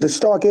 the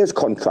Stargaze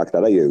contract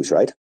that I use,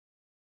 right?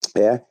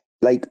 Yeah,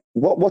 like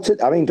what's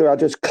it? I mean, do I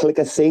just click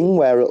a thing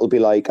where it'll be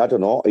like, I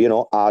don't know,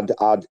 add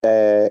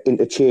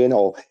Interchain,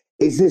 or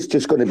is this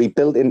just going to be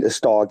built into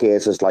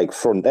Stargaze's like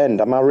front end?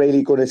 Am I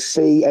really going to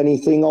see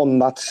anything on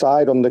that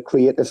side, on the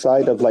creator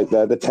side of like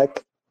the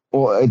tech?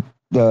 Well,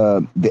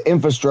 the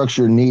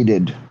infrastructure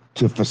needed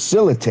to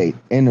facilitate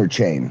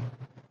Interchain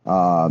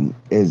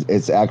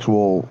is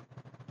actual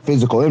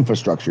physical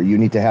infrastructure. You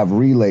need to have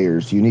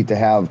relayers. You need to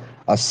have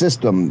a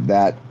system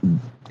that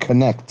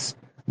connects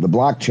the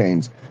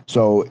blockchains.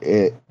 So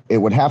it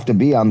would have to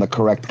be on the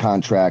correct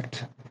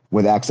contract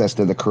with access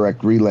to the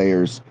correct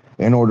relayers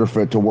in order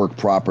for it to work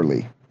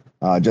properly,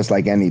 just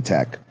like any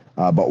tech.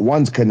 But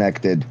once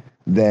connected,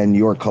 then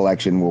your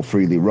collection will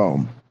freely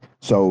roam.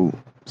 So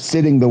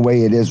sitting the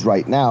way it is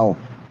right now,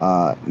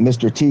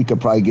 Mr. T could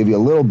probably give you a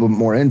little bit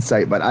more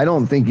insight, but I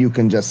don't think you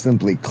can just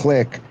simply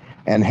click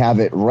and have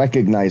it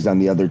recognized on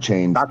the other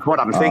chain. That's what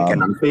I'm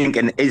thinking. I'm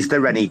thinking, is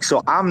there any?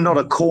 So I'm not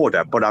a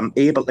coder, but I'm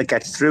able to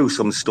get through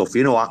some stuff.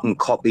 I can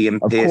copy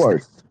and paste. Of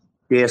course.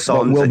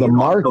 But will the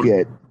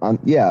market,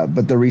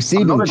 but the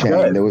receiving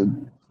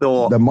chain,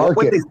 the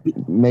market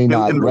may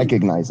not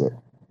recognize it.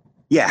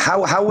 Yeah,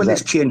 how will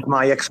this change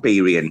my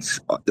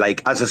experience,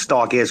 like as a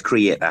Stargaze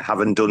creator,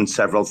 having done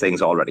several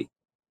things already?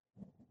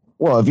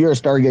 Well, if you're a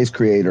Stargaze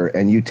creator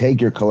and you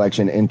take your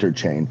collection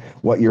Interchain,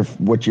 what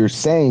you're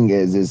saying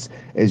is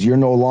you're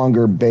no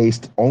longer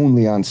based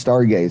only on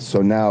Stargaze.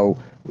 So now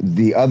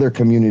the other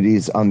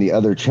communities on the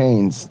other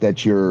chains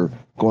that you're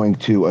going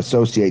to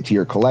associate to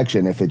your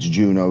collection, if it's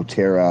Juno,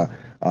 Terra,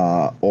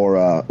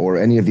 or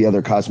any of the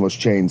other Cosmos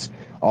chains,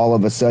 all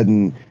of a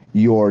sudden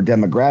your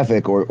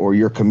demographic or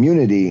your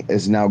community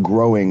is now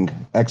growing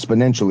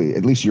exponentially.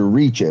 At least your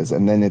reach is,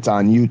 and then it's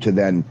on you to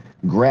then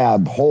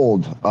grab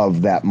hold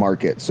of that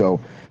market. So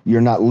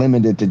you're not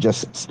limited to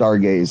just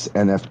Stargaze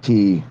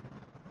NFT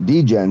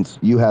degens.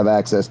 You have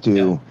access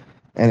to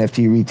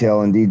NFT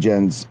retail and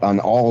degens on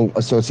all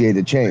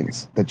associated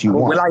chains that you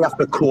want. Will I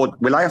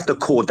have to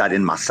code that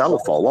in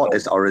myself, or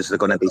what? Or is there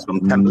going to be some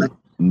template?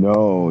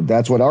 No,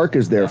 that's what ARC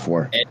is there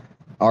for.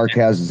 ARC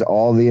has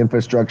all the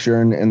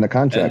infrastructure and the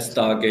contracts. And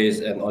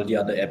Stargaze and all the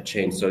other app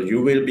chains. So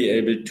you will be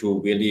able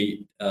to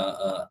really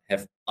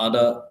have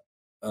other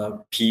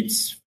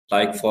peeps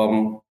like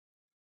from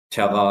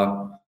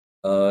Terra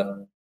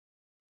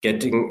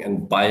getting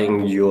and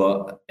buying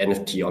your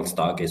NFT on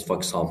Stargaze, for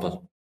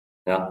example.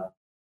 Yeah.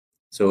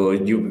 So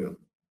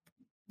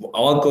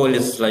our goal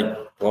is like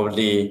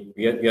probably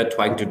we are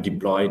trying to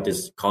deploy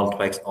these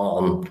contracts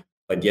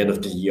by the end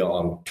of the year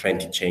on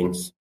 20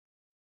 chains.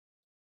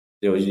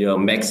 So you're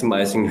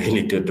maximizing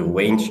really the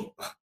range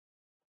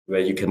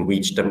where you can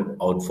reach them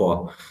out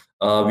for.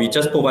 We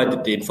just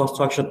provided the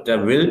infrastructure.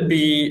 There will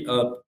be,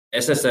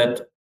 as I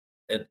said,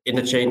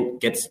 Interchain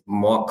gets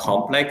more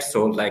complex.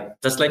 So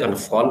just like on the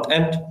front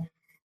end,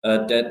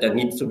 there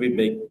needs to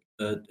be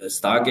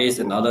Stargaze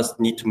and others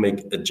need to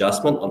make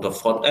adjustment on the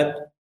front end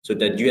so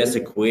that you as a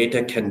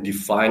creator can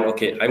define,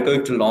 okay, I'm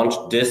going to launch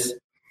this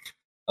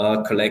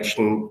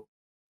collection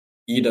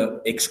either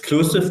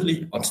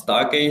exclusively on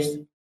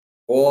Stargaze,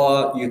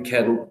 or you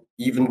can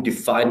even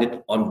define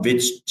it on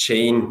which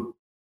chain,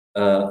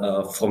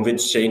 from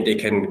which chain they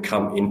can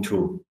come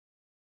into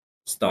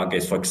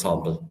Stargaze, for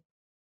example.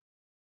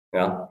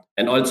 Yeah,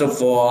 and also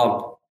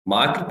for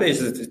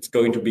marketplaces, it's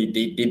going to be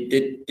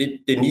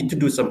they need to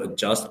do some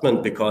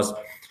adjustment because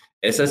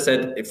As I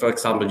said, if, for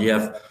example, you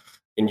have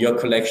in your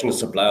collection a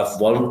supply of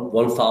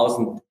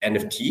 1,000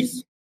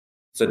 NFTs,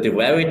 so the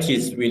rarity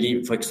is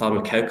really, for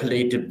example,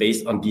 calculated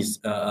based on this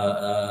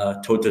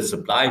total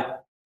supply.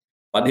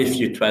 But if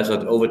you transfer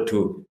it over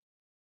to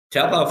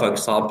Terra, for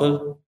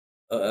example,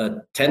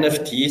 10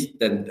 NFTs,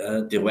 then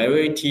the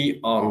rarity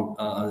on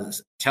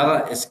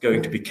Terra is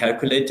going to be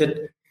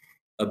calculated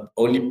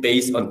only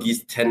based on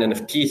these 10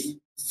 NFTs.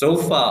 So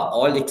far,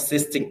 all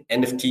existing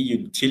NFT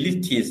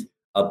utilities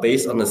are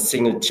based on a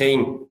single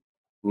chain.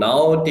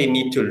 Now they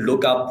need to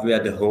look up where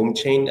the home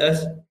chain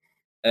is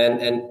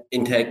and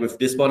interact with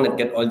this one and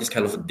get all this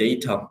kind of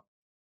data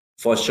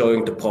for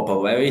showing the proper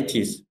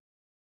rarities,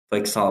 for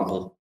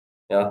example.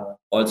 Yeah.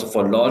 Also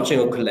for launching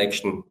a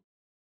collection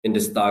in the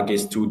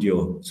Stargaze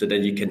Studio so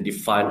that you can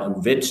define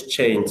on which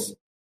chains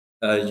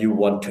you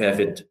want to have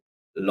it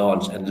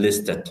launched and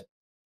listed,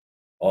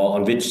 or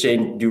on which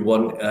chain do you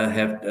want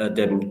have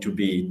them to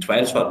be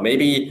transferred.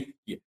 Maybe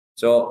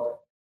so.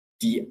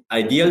 The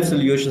ideal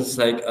solution is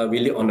like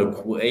really on a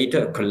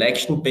creator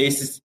collection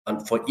basis,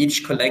 and for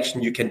each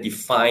collection you can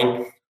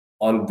define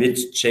on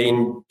which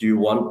chain do you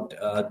want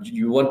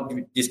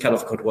this kind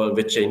of control,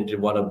 which chain do you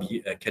want to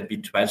be can be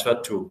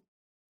transferred to,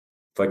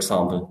 for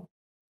example.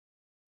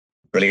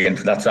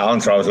 Brilliant. That's the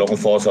answer I was looking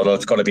for. So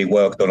it's got to be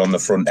work done on the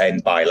front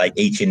end by like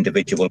each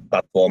individual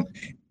platform.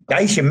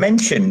 Guys, you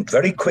mentioned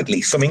very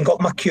quickly, something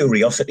got my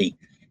curiosity.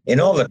 In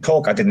all the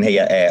talk, I didn't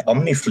hear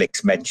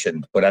Omniflix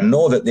mentioned, but I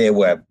know that they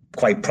were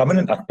quite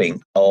prominent, I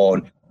think,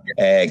 on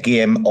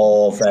game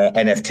of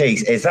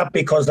NFTs. Is that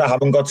because they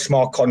haven't got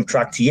smart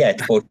contracts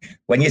yet? But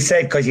when you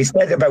said, because you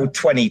said about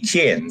 20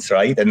 chains,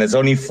 right? And there's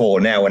only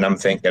 4 now, and I'm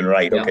thinking,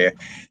 right, okay.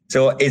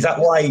 So is that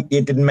why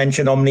you didn't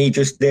mention Omni,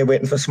 just they're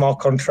waiting for smart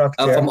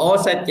contracts? From our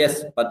side,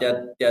 yes, but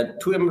there are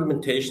 2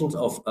 implementations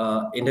of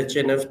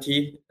Interchain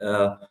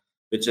NFT,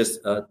 which is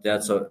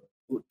there's a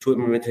 2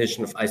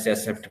 implementation of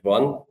ICS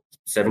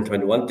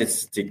 721.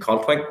 This is the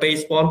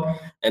contract-based one,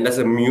 and there's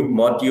a new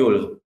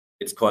module.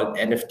 It's called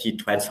NFT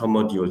transfer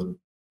module,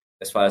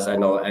 as far as I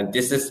know. And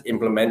this is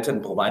implemented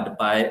and provided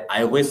by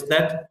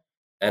IrisNet,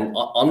 and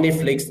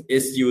Omniflix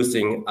is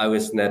using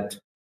IrisNet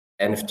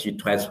NFT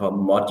transfer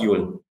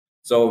module.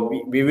 So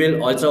we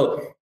will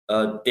also,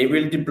 they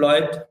will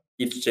deploy it.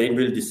 Each chain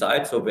will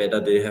decide so whether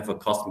they have a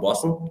custom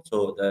wasn't.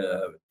 So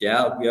we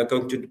are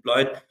going to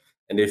deploy it.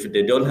 And if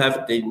they don't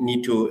have, they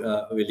need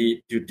to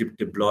really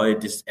deploy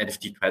this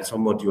NFT transfer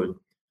module.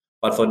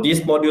 But for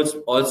these modules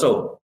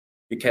also,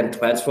 we can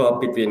transfer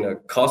between a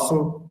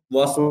custom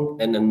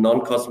wasn't and a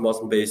non-custom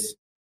wasn't based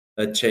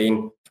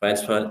chain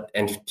transfer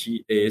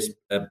NFTs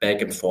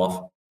back and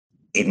forth.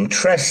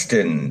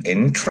 Interesting.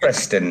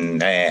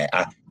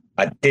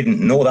 I didn't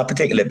know that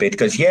particular bit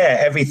because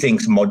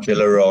everything's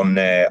modular on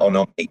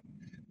Omni,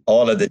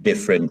 all of the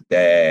different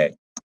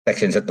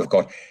sections that they've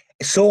got.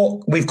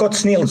 So we've got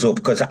snails up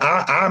because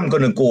I'm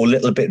going to go a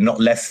little bit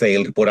not left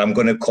field, but I'm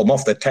going to come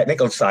off the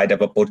technical side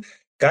of it. But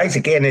guys,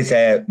 again, is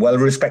a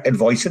well-respected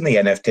voice in the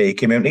NFT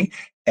community.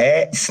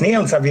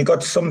 Snails, have you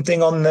got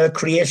something on the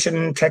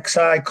creation tech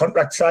side,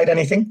 contract side,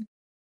 anything?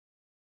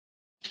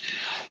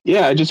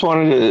 Yeah, I just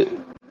wanted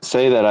to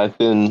say that I've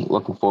been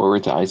looking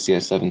forward to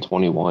ICS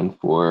 721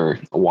 for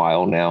a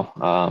while now.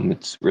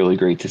 It's really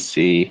great to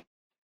see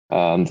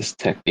this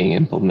tech being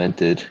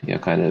implemented,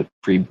 kind of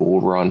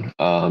pre-bull run.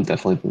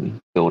 Definitely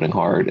been building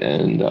hard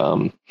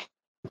and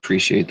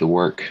appreciate the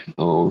work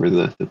over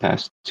the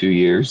past 2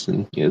 years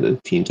and the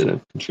teams that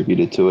have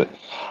contributed to it.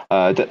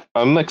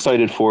 I'm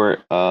excited for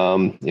it.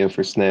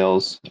 For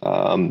snails.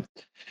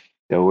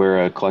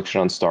 We're a collection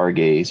on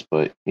Stargaze,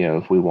 but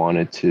if we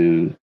wanted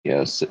to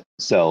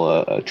sell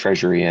a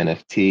treasury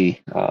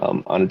NFT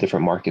on a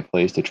different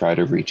marketplace to try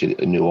to reach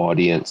a new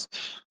audience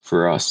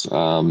for us,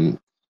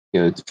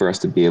 for us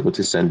to be able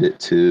to send it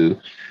to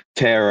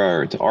Terra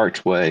or to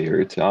Archway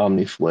or to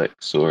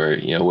Omniflix or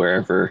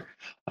wherever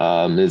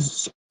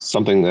is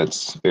something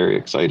that's very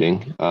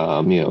exciting.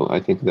 I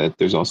think that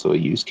there's also a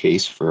use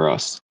case for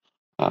us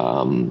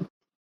to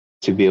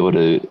be able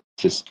to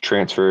just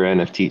transfer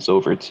NFTs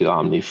over to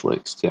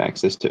Omniflix to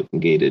access token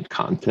gated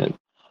content.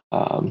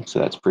 So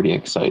that's pretty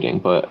exciting.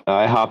 But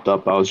I hopped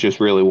up. I was just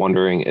really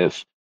wondering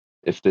if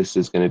this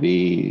is going to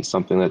be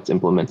something that's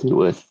implemented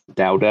with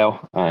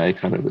DAO. I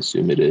kind of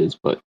assume it is,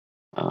 but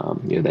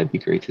that'd be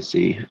great to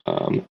see,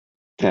 to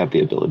have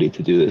the ability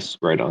to do this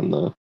right on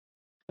the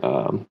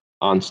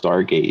on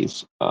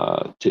Stargaze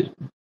to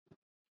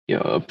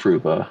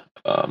approve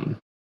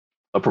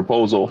a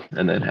proposal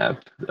and then have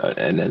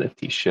an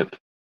NFT ship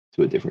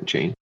to a different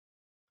chain.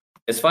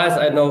 As far as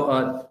I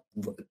know,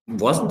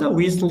 wasn't there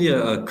recently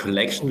a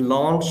collection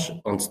launch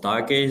on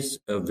Stargaze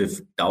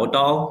with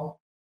DAO?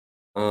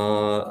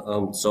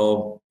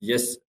 So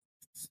yes,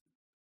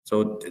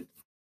 so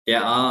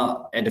there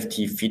are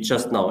NFT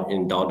features now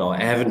in DAO.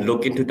 I haven't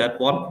looked into that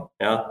one.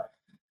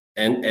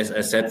 And as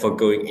I said, for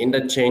going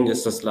Interchain,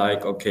 it's just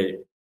like, okay,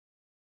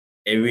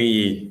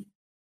 every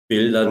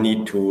builder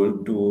need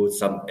to do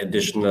some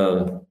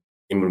additional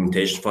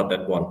implementation for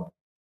that one.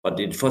 But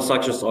the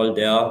infrastructure is all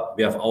there.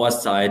 We have our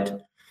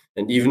side.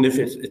 And even if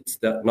it's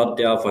not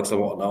there, for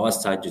example, on our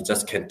side, you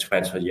just can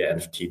transfer your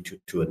NFT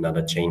to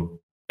another chain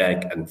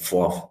back and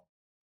forth.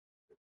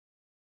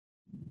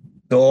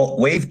 So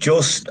we've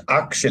just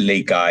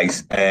actually,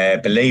 guys,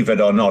 believe it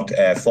or not,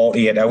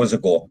 48 hours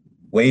ago,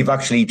 we've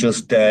actually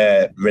just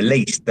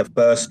released the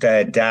first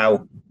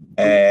DAO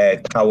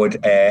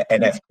powered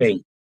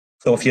NFT.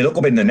 So if you look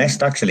up in the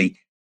nest, actually,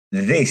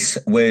 this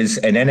was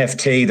an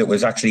NFT that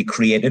was actually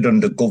created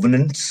under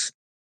governance,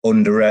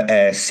 under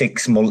a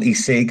 6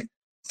 multi-sig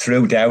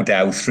through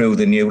DAO through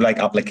the new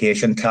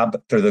application tab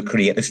through the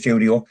Creator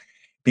Studio.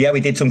 But yeah,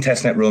 we did some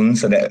testnet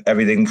runs and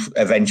everything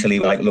eventually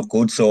looked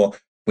good. So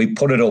we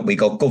put it up, we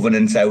got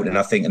governance out, and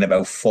I think in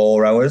about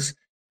 4 hours.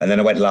 And then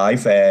I went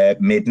live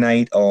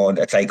midnight on,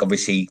 it's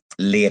obviously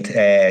late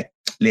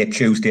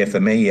Tuesday for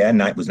me. Yeah,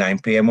 night was 9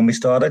 p.m. when we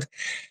started.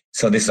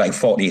 So this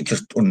is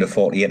just under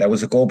 48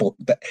 hours ago.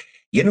 But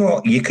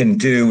you can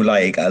do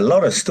a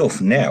lot of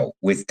stuff now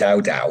with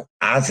DAO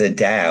as a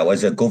DAO,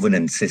 as a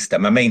governance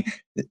system. I mean,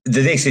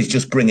 this is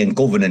just bringing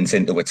governance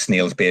into it,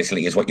 Snails,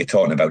 basically, is what you're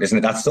talking about, isn't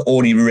it? That's the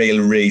only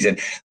real reason.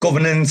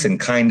 Governance and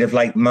kind of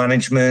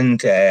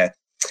management,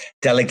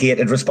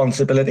 delegated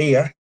responsibility,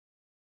 yeah?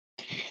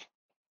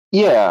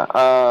 Yeah,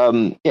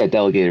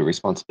 delegated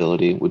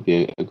responsibility would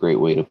be a great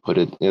way to put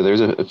it.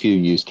 There's a few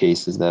use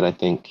cases that I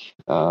think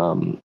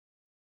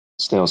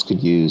Snails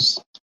could use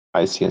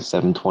ICS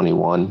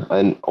 721.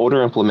 An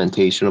older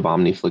implementation of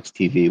OmniFlix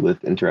TV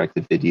with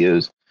interactive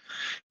videos,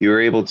 you were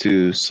able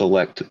to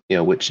select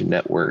which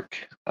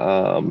network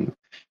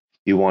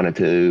you wanted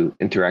to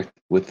interact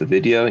with the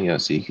video,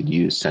 so you could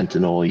use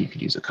Sentinel, you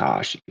could use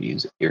Akash, you could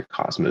use your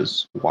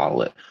Cosmos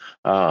wallet.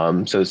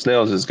 So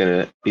Snails is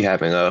going to be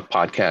having a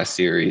podcast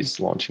series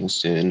launching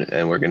soon,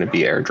 and we're going to be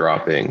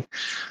airdropping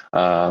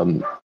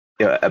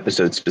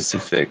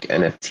episode-specific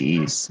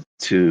NFTs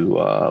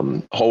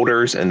to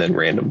holders and then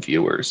random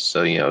viewers.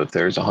 So, if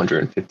there's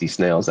 150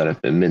 snails that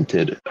have been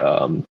minted,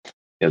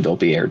 they'll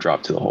be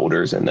airdropped to the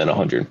holders, and then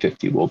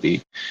 150 will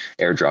be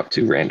airdropped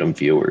to random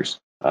viewers.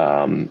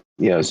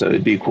 So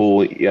it'd be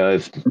cool,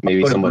 if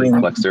maybe somebody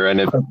collects their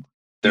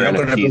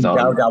NFTs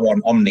on DAO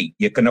on Omni.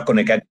 You're not going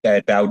to get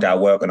DAO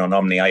working on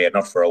Omni, are you?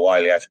 Not for a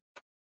while yet.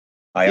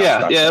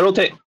 It'll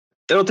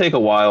take a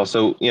while.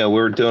 So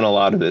we're doing a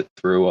lot of it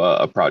through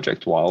a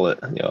project wallet,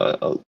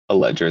 a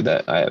ledger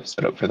that I have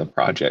set up for the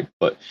project.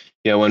 But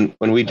when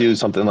we do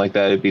something like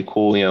that, it'd be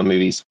cool.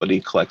 Maybe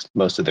somebody collects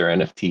most of their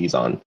NFTs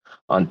on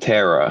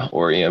Terra,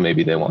 or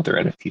maybe they want their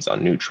NFTs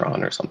on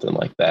Neutron or something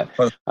like that.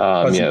 There's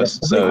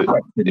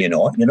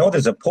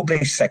a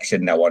publish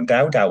section now on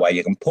DAO where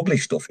you can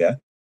publish stuff.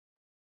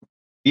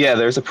 Yeah,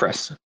 there's a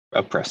press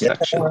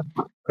section.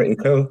 Pretty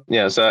cool.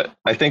 Yeah, so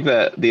I think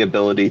that the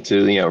ability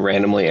to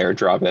randomly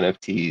airdrop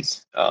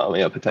NFTs,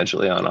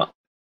 potentially on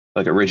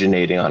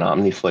originating on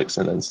OmniFlix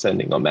and then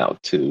sending them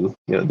out to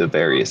the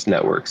various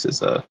networks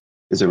is a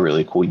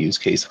really cool use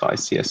case of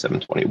ICS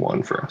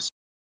 721 for us.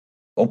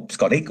 Oh,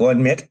 Scotty, go ahead,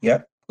 mate.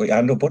 Yeah, got your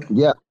hand up, bud.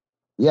 Yeah.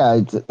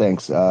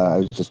 Thanks. I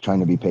was just trying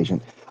to be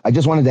patient. I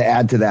just wanted to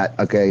add to that.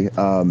 Okay.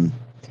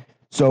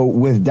 So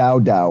with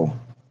DAO,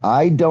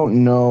 I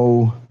don't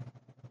know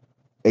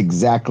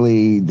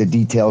exactly the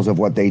details of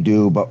what they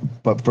do, but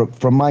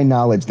from my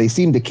knowledge, they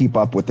seem to keep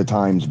up with the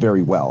times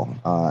very well,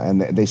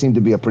 and they seem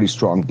to be a pretty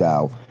strong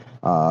DAO.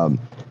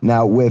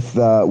 Now with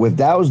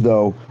DAOs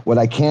though, what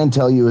I can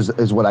tell you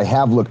is what I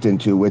have looked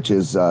into, which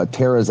is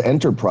Terra's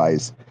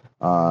Enterprise.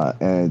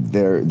 And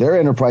their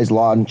enterprise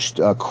launched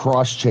a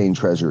cross-chain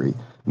treasury,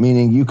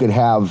 meaning you could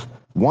have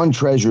one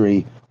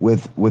treasury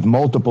with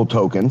multiple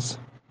tokens,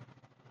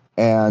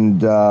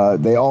 and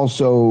they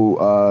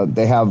also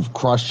they have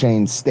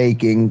cross-chain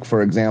staking,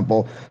 for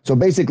example. So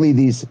basically,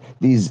 these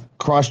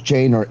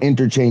cross-chain or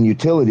interchain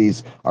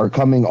utilities are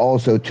coming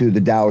also to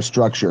the DAO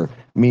structure,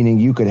 meaning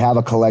you could have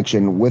a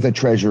collection with a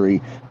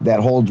treasury that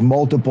holds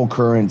multiple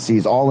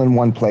currencies all in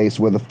one place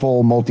with a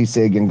full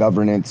multi-sig and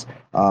governance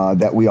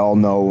that we all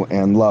know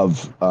and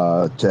love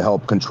to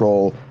help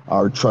control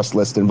our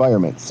trustless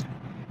environments.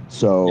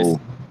 So,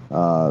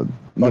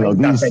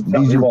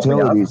 these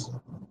utilities.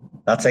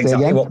 That's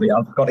exactly what we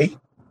have, Scotty.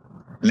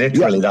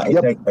 Literally,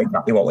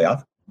 exactly what we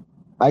have.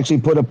 I actually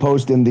put a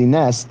post in the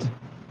Nest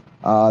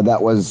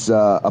that was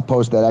a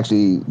post that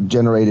actually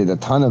generated a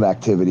ton of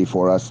activity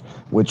for us,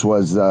 which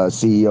was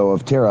CEO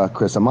of Terra,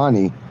 Chris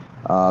Amani,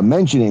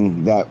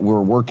 mentioning that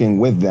we're working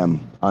with them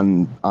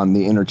on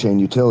the interchain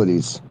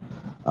utilities,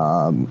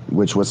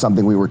 which was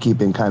something we were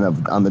keeping kind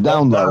of on the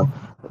down low,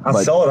 but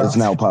it's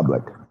now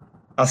public.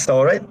 I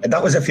saw it.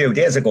 That was a few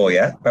days ago,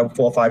 yeah? About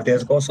 4 or 5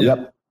 days ago.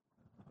 Yep.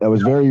 That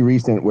was very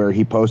recent where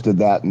he posted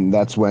that, and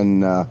that's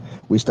when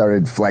we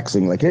started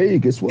flexing, like, hey,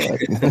 guess what?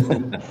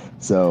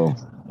 So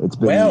it's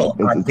been... Well,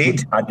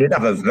 I did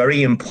have a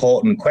very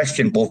important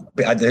question, but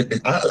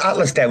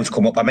Atlas DAO's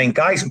come up. I mean,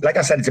 guys, like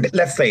I said, it's a bit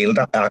left field.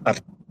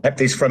 I've kept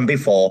this from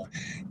before.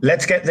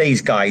 Let's get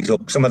these guys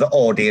up. Some of the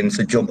audience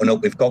are jumping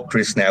up. We've got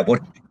Chris now,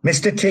 but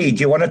Mr. T,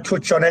 do you want to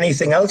touch on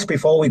anything else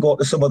before we go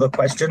to some other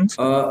questions?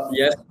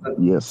 Yes.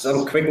 Yes.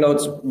 Some quick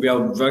notes. We are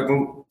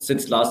working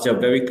since last year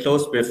very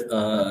close with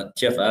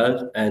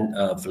TFL and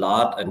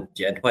Vlad and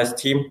the enterprise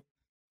team.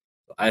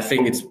 I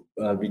think it's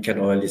we can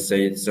already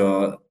say it.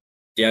 So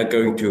they are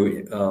going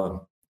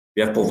to.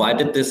 We have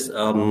provided this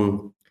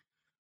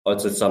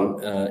also some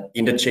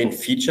interchain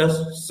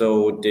features.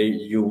 So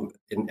you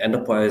in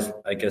enterprise,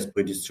 I guess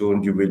pretty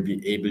soon you will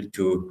be able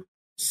to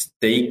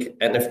stake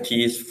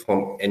NFTs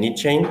from any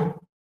chain.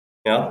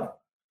 Yeah,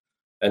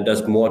 and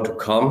there's more to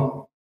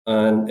come.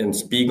 And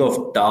speaking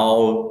of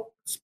DAO,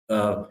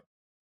 so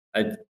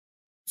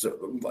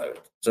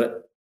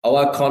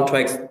our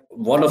contracts,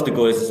 one of the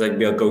goals is like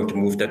we are going to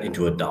move that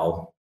into a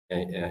DAO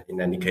in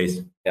any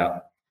case. Yeah.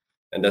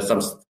 And there's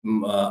some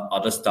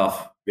other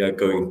stuff we are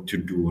going to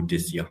do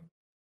this year.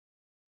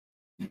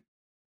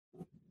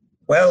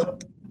 Well,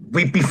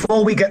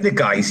 before we get the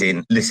guys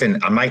in, listen,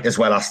 I might as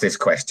well ask this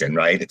question,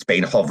 right? It's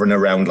been hovering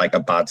around like a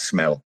bad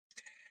smell.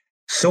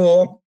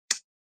 So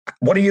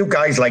what do you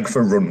guys like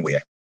for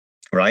runway,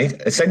 right?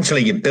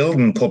 Essentially, you're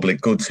building public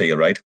goods here,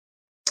 right?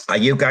 Are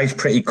you guys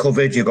pretty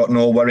covered? You got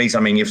no worries? I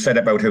mean, you've said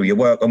about who you're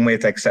working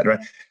with, etc.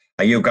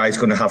 Are you guys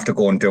going to have to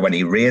go and do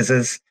any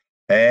raises?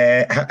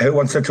 Who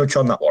wants to touch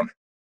on that one?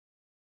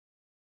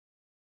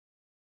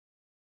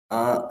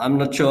 I'm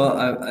not sure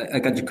I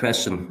got your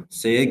question.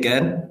 Say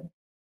again.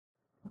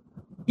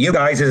 You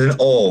guys as an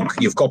org,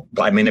 have you got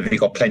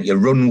plenty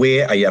of runway?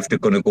 Are you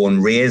going to go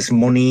and raise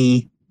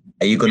money?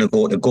 Are you going to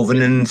go to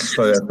governance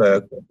for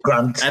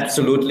grants?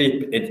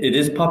 Absolutely. It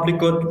is public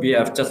good. We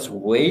have just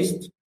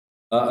raised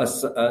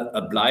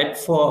applied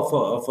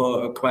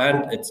for a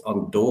grant. It's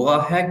on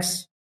DORA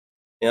hacks.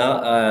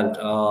 Yeah, and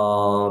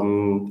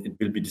it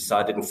will be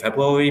decided in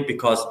February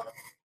because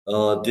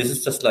this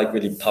is just like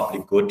really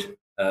public good.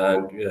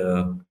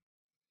 And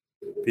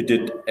we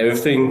did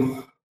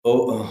everything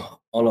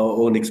on our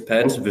own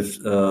expense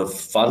with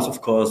funds,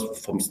 of course,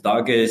 from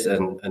Stargaze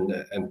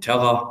and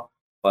Terra.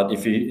 But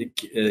if we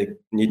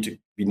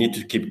need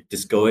to keep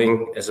this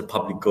going as a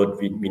public good,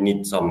 we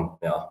need some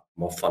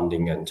more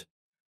funding and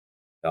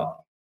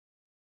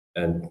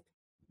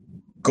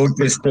good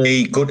to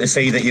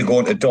see that you're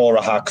going to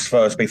DORA hacks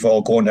first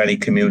before going to any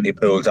community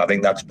pools. I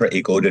think that's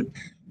pretty good. And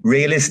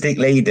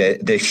realistically,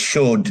 they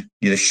should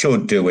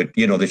do it.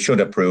 You know, they should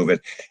approve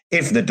it.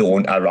 If they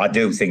don't, I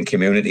do think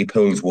community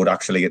pools would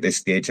actually at this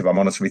stage, if I'm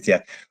honest with you.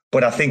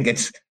 But I think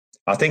it's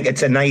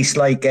a nice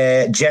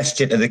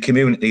gesture to the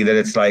community that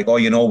it's like, oh,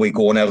 you know, we're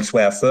going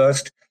elsewhere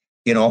first.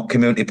 You know,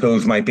 community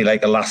pools might be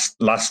like a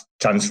last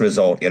chance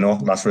resort. You know,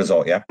 last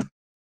resort. Yeah.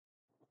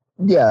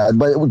 Yeah,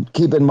 but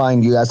keep in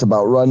mind, you asked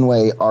about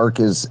runway. ARC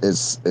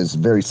is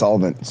very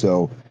solvent,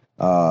 so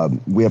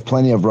we have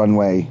plenty of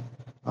runway,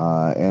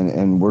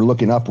 and we're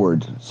looking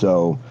upward.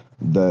 So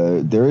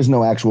there is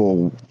no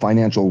actual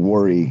financial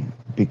worry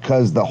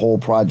because the whole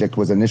project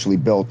was initially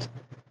built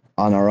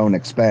on our own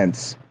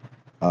expense.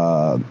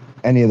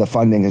 Any of the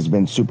funding has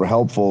been super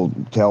helpful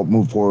to help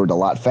move forward a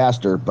lot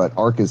faster. But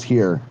ARC is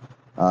here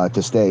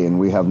to stay, and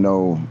we have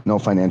no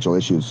financial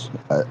issues,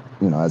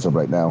 as of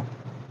right now.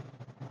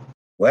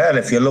 Well,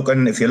 if you're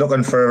looking for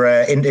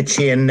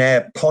Interchain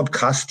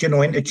podcast,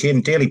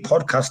 Interchain Daily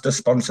Podcast to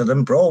sponsor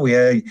them, bro.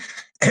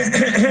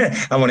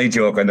 I'm only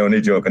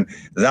joking.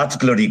 That's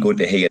bloody good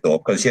to hear though,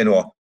 because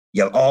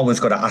you've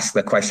always got to ask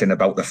the question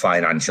about the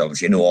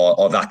financials,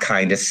 or that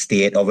kind of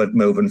state of it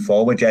moving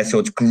forward. Yeah, so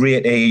it's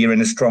great to hear you're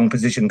in a strong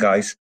position,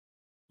 guys.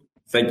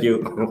 Thank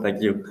you.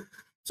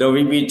 So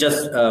we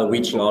just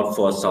reaching out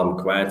for some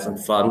grants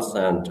and funds,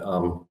 and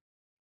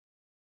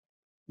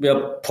we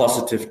are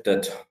positive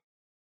that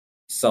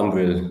some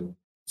will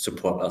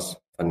support us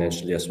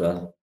financially as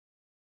well.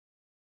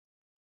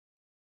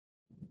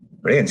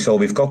 Brilliant. So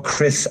we've got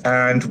Chris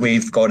and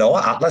we've got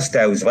Atlas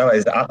DAO as well.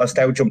 Is Atlas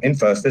DAO jump in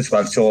first as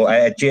well?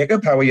 So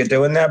Jacob, how are you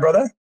doing there,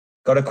 brother?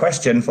 Got a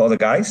question for the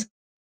guys?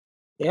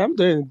 Yeah, I'm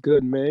doing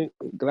good, man.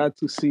 Glad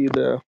to see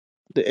the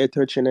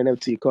Interchain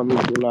NFT coming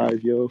to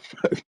life, yo.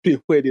 I've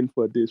been waiting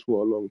for this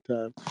for a long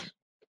time.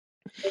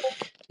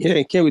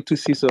 Yeah, can't wait to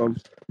see some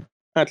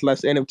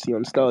Atlas NFT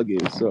on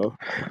Stargaze. So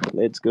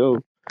let's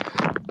go.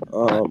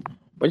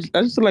 But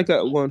I just like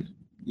that one.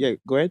 Yeah,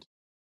 go ahead.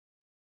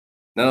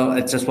 No,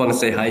 I just want to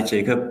say hi,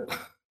 Jacob.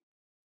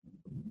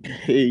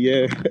 Hey,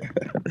 yeah,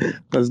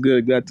 that's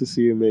good. Glad to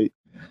see you, mate.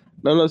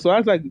 No. So I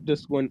was like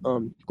just one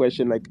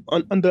question, like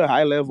on the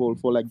high level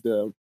for like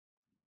the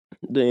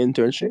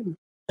Interchain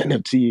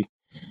NFT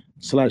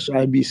 /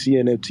 IBC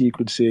NFT, you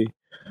could say.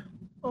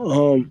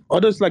 How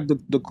does like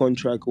the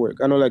contract work?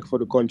 I know like for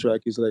the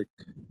contract is like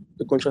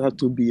the contract has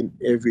to be in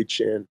every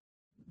chain.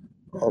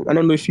 I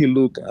don't know if you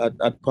look at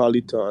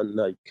Polyton,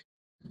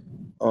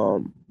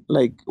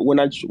 like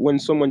when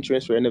someone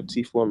transfer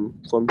NFT from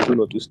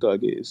Juno to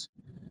Stargaze,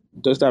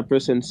 does that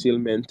person still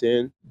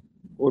maintain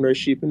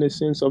ownership in a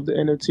sense of the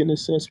NFT in a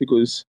sense?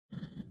 Because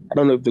I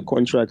don't know if the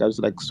contract has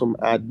like some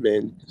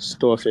admin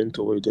stuff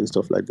into it and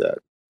stuff like that.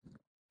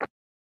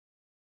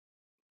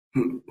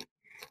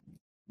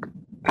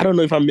 I don't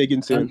know if I'm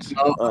making sense,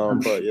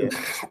 but yeah.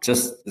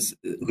 Just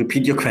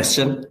repeat your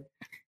question.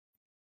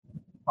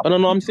 I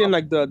don't know. I'm saying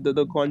like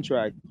the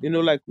contract.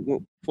 Like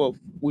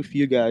with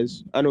you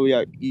guys. I know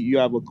you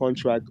have a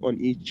contract on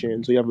each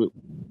chain, so you have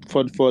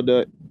for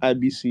the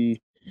IBC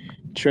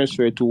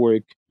transfer to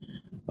work.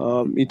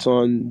 It's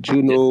on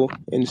Juno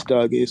and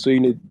Stargate, so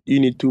you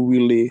need to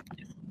relay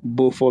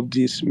both of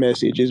these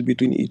messages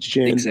between each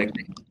chain.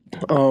 Exactly.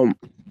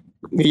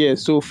 Yeah.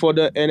 So for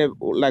the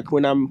like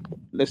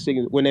let's say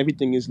when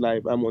everything is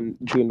live, I'm on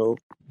Juno.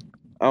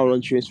 I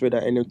want to transfer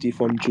the NFT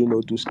from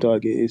Juno to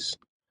Stargaze.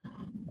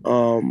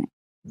 How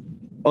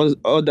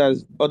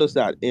does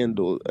that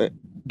handle?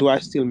 Do I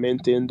still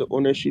maintain the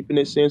ownership in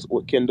a sense,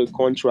 or can the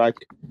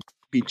contract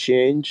be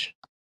changed?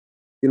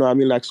 I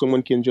mean, like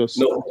someone can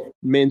just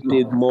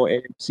maintain more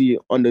NFT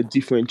on a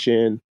different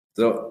chain.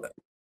 So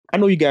I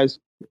know you guys.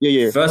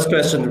 Yeah. First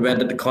question: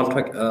 whether the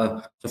contract?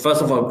 So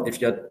first of all,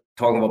 if you're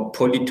talking about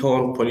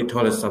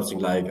Polytone is something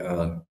like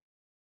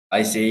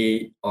I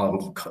say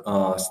on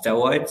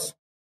steroids.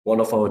 One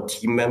of our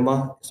team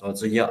member is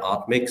also here,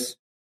 Artmix.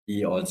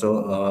 He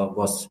also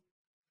was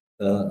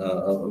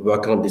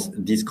working on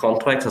these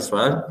contracts as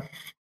well,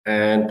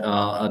 and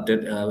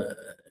did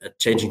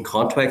changing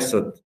contracts.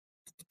 So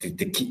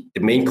the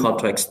main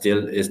contract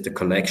still is the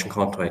collection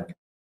contract.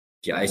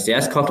 The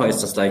ICS contract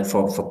is just like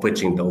for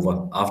bridging it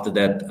over. After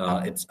that,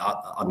 it's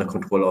under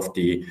control of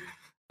the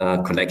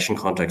collection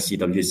contract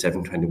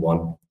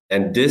CW721,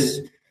 and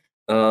this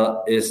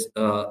is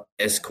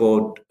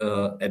escrowed,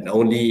 and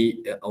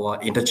only our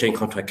interchain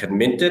contract can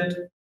mint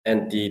it,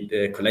 and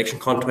the collection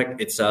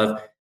contract itself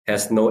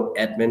has no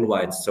admin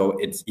rights, so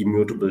it's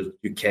immutable.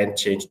 You can't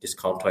change this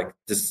contract.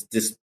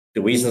 The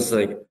reason is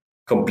like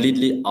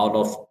completely out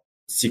of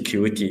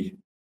security.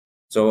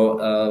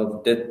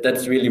 So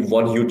that's really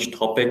one huge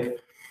topic.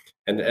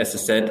 And as I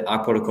said,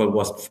 our protocol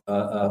was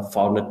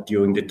founded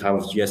during the time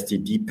of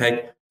USD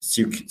DPEG.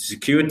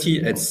 Security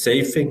and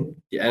saving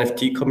the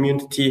NFT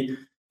community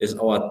is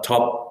our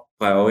top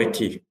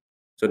priority.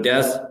 So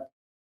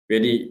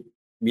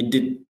we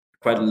did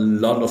quite a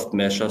lot of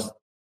measures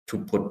to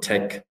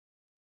protect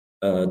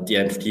the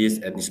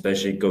NFTs and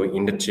especially going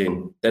in the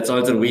chain. That's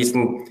also the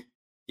reason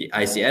the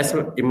ICS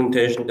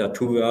implementation, there are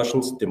two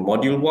versions, the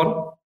module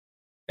one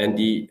and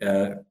the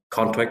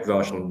contract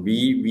version.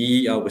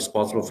 We are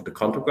responsible for the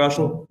contract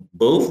version.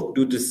 Both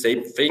do the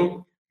same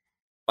thing,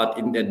 but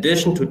in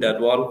addition to that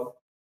one,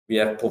 we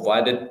have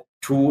provided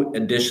two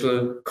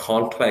additional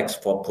contracts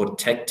for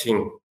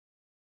protecting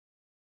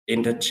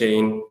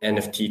interchain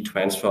NFT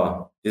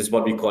transfer. This is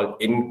what we call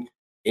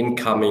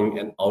incoming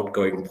and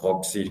outgoing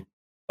proxy.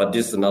 But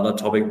this is another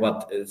topic,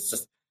 but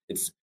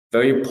it's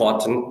very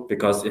important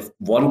because if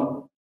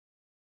one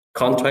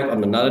contract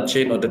on another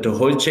chain or the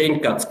whole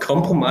chain gets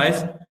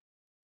compromised,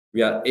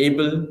 we are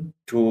able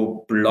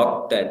to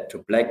block that, to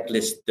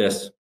blacklist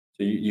this.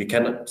 So you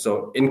cannot,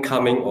 so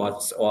incoming or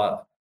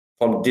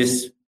from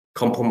this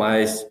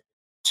compromised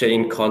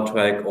chain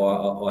contract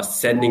or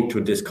sending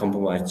to this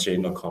compromised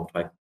chain or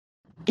contract.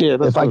 Yeah,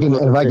 if I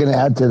can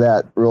add to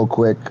that real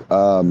quick,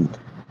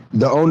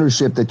 the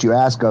ownership that you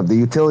ask of, the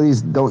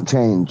utilities don't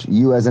change.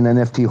 You as an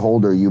NFT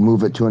holder, you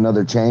move it to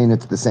another chain.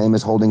 It's the same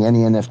as holding any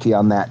NFT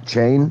on that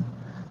chain.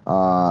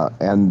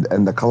 And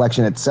the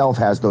collection itself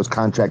has those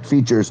contract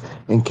features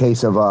in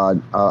case of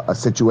a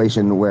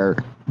situation where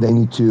they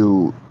need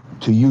to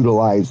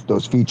utilize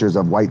those features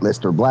of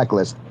whitelist or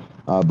blacklist.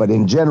 But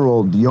in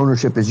general, the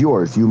ownership is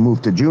yours. You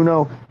move to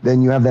Juno,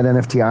 then you have that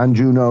NFT on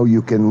Juno.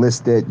 You can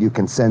list it, you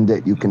can send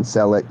it, you can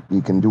sell it,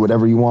 you can do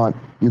whatever you want.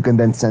 You can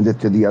then send it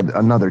to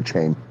another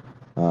chain.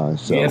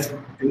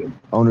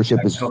 Ownership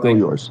is still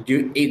yours.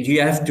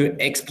 You have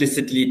to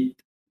explicitly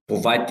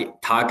provide the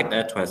target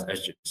address.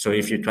 So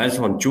if you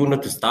transfer from Juno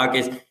to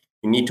Stargaze,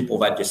 you need to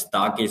provide your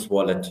Stargaze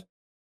wallet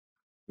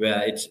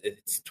where it's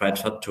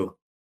transferred to.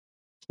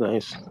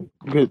 Nice,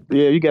 good.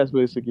 Yeah, you guys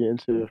basically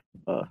answered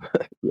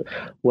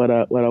what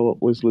I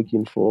was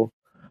looking for.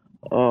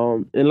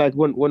 And like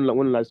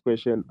one last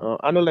question.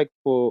 I know like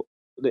for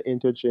the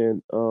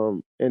Interchain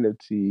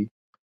NFT,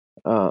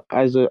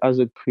 as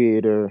a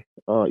creator,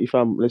 if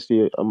let's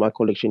say my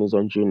collection is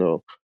on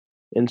Juno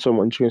and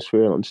someone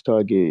transfer on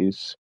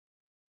Stargaze,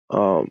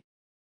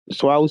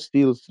 so I will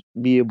still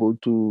be able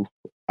to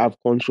have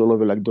control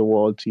over like the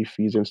royalty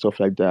fees and stuff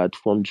like that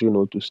from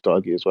Juno to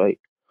Stargaze, right?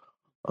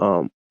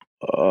 Um,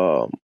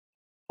 um,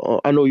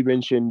 I know you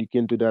mentioned you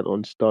can do that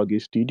on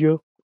Stargaze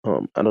Studio.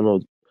 I don't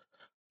know,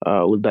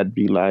 will that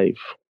be live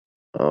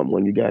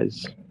when you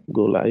guys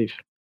go live?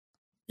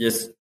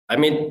 Yes, I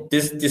mean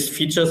this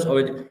features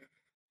already.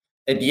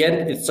 At the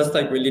end, it's just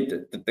like really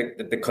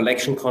the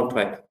collection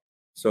contract.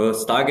 So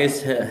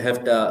Stargaze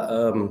have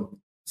the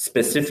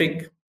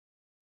specific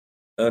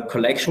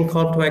collection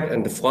contract,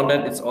 and the front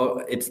end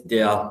it's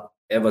there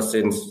ever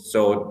since.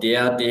 So they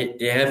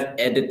have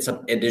added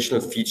some additional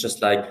features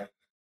like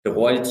the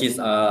royalties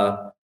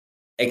are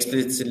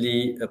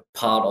explicitly a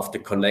part of the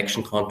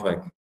collection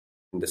contract.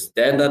 In the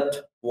standard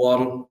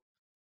one,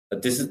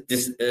 This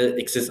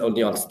exists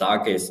only on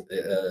Stargaze.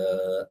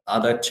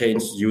 Other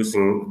chains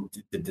using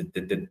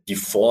the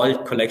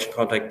default collection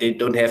contract, they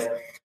don't have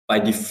by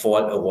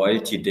default a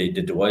royalty.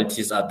 The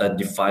royalties are then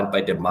defined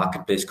by the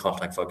marketplace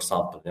contract, for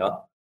example. Yeah.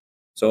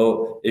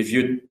 So if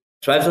you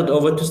transfer it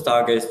over to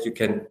Stargaze, you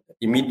can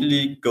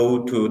immediately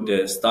go to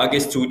the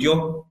Stargaze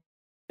Studio.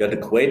 You're the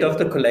creator of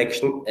the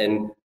collection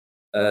and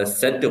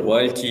set the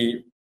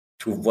royalty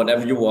to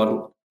whatever you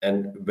want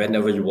and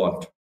whenever you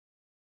want.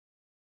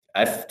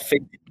 I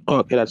think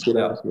Okay, that's good.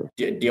 yeah, That's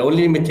good. the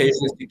only limitation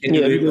is you can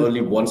Yeah, do it because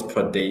only once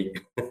per day.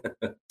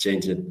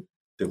 Change it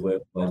the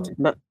royalty.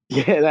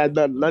 yeah,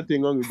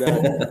 nothing wrong with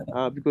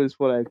that. Because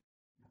for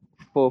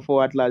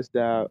Atlas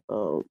DAO,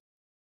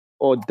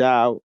 or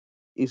DAO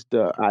is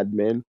the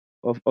admin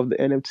of the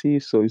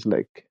NFT, so it's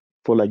like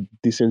for like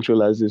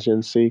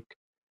decentralization sake.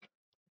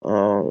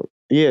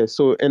 Yeah.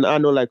 So and I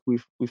know like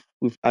with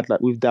Atlas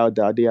with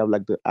DAO they have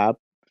like the app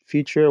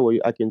feature where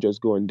I can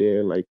just go in there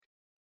and like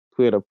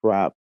create a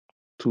prop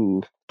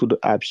to the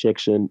app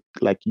section,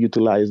 like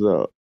utilize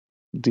a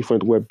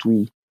different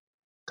Web3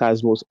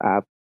 Cosmos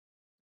app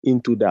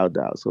into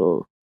DAO.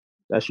 So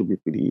that should be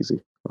pretty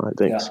easy. All right,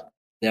 Yeah, thanks.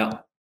 yeah.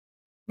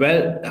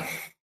 Well,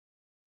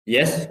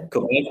 yes,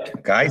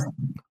 correct. Guys,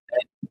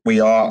 we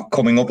are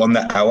coming up on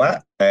the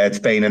hour. It's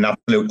been an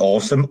absolute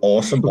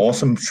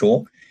awesome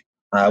show.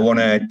 I want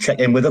to check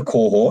in with the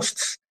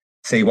co-hosts,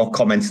 see what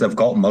comments they've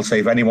got, and we'll see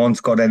if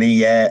anyone's got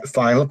any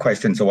final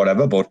questions or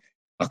whatever. But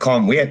I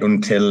can't wait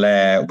until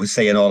we're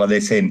seeing all of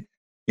this in,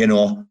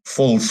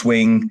 full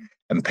swing,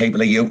 and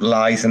people are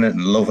utilising it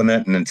and loving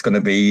it, and it's going to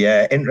be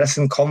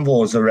interesting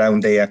convos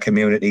around the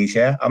communities.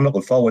 Yeah, I'm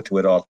looking forward to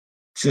it all.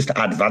 It's just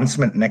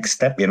advancement, next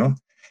step,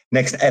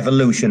 next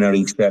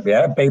evolutionary step.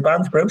 Yeah, big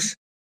bands, Bruce.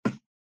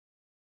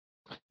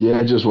 Yeah,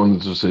 I just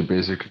wanted to say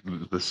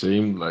basically the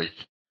same. Like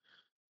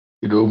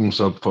it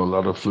opens up for a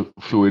lot of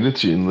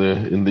fluidity in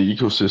the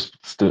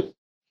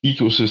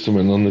ecosystem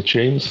and on the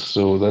chains.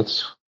 So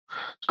it's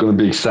going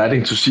to be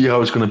exciting to see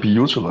how it's going to be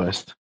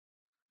utilized.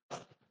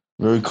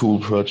 Very cool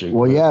project.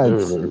 Well, yeah,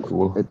 very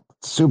cool. It's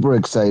super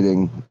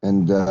exciting,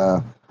 and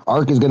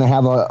ARC is going to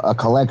have a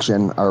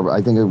collection, or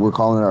I think we're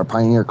calling it our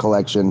Pioneer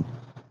Collection,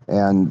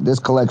 and this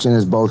collection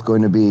is both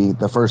going to be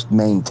the first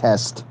main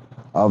test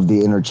of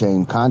the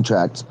Interchain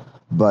contracts,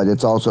 but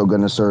it's also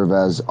going to serve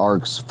as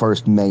ARC's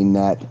first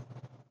mainnet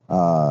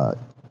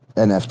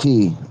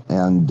NFT,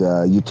 and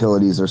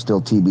utilities are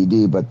still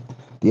TBD, but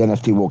the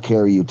NFT will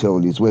carry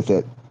utilities with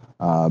it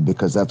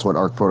because that's what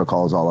ARC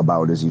Protocol is all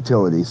about, is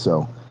utility.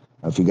 So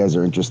if you guys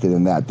are interested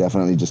in that,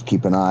 definitely just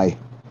keep an eye.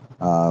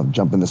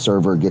 Jump in the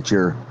server, get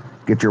your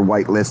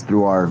whitelist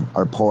through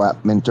our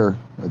POAP minter.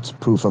 It's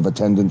proof of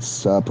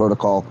attendance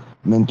protocol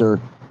minter,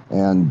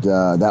 and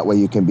that way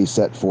you can be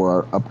set for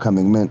our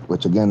upcoming mint,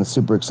 which again is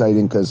super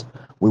exciting because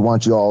we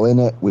want you all in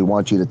it. We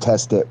want you to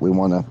test it. We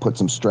want to put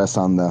some stress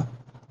on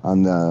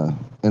the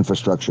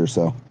infrastructure.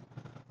 So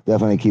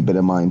definitely keep it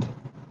in mind.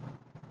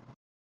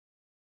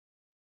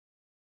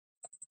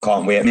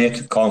 Can't wait,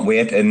 mate. Can't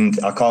wait, and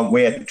I can't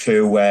wait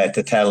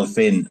to tell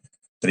Finn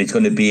that he's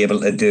going to be able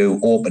to do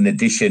open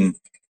edition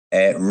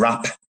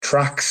rap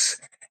tracks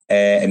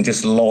and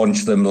just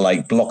launch them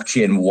like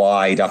blockchain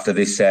wide after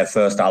this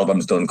first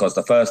album's done. Because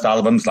the first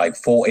album's like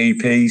 4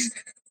 EPs,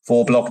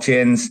 4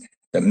 blockchains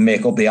that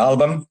make up the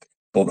album.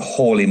 But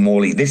holy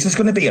moly, this is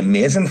going to be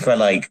amazing for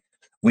like,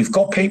 we've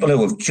got people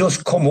who have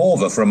just come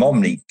over from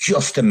Omni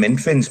just to mint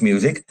Finn's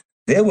music.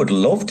 They would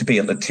love to be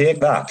able to take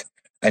that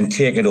and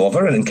take it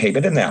over and keep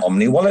it in their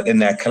Omni wallet, in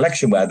their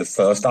collection where the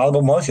first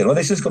album was.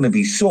 This is going to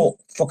be so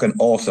fucking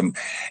awesome.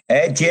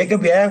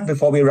 Jacob,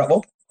 before we wrap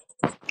up.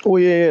 Oh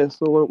yeah.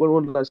 So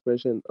one last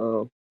question.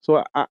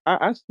 So I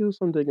asked you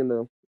something in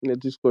the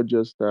Discord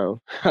just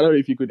now. I don't know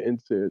if you could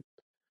answer it.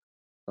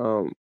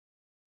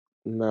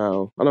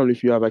 Now I don't know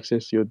if you have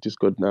access to your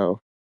Discord now.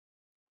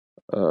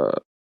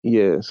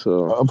 Yeah.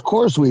 So Of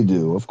course we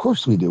do. Of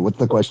course we do. What's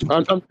the question?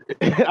 I'm I'm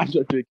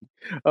just joking.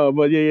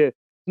 But yeah.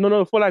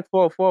 No,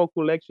 for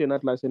collection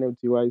Atlas NFT,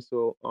 right?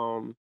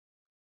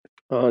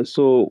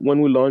 So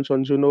when we launch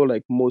on Juno,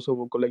 like most of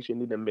our collection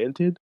didn't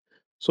minted.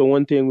 So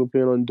one thing we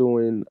plan on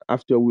doing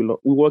after we're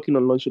working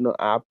on launching an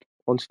app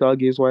on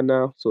Stargaze right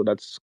now. So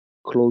that's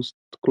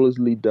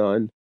closely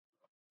done.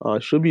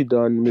 Should be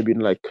done maybe in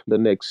like the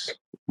next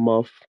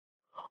month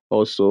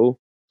or so.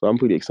 So I'm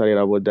pretty excited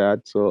about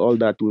that. So all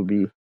that will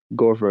be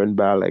governed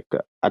by like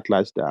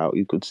Atlas DAO.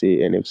 You could say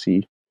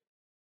NFC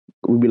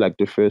will be like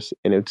the first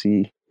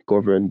NFT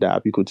governed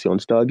app you could see on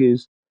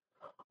Stargaze.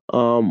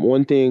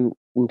 One thing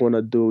we want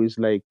to do is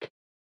like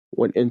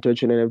when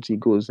Interchain NFT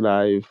goes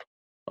live,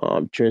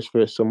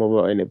 transfer some of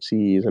our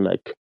NFTs and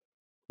like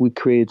we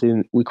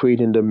creating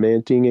the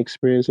minting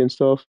experience and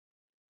stuff.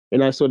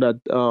 And I saw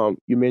that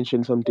you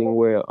mentioned something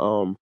where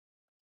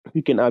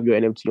you can have your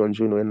NFT on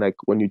Juno and like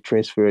when you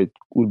transfer it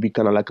would be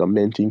kind of like a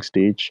minting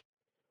stage.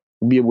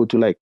 Be able to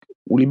like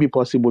would it be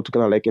possible to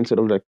kind of like instead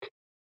of like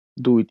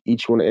do it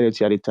each one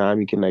NFT at a time,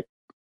 you can like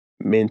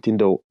maintain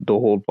the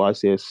whole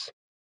process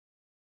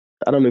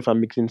I don't know if I'm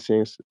making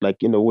sense,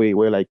 like in a way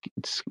where like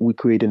we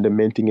creating the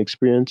minting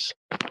experience.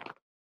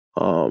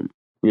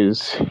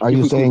 Is Are if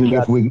you we could do saying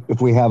that, if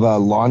we have a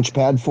launch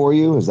pad for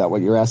you? Is that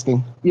what you're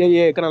asking?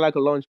 yeah, kind of like a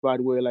launch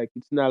pad where like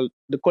it's not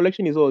the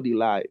collection is already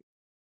live,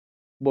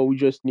 but we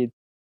just need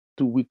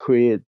to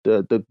recreate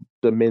the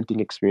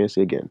minting experience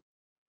again.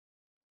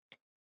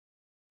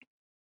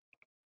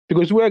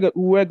 Because we're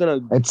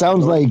gonna. It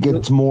sounds like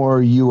it's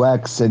more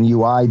UX and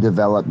UI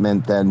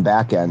development than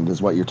back end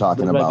is what you're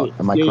talking about.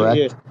 Am I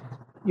correct?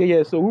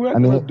 Yeah. So we were I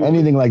gonna mean, do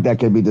anything like that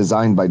could be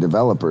designed by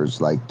developers,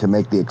 like to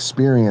make the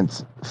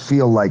experience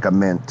feel like a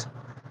mint.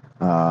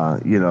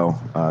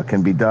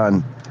 Can be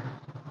done.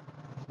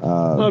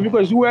 no,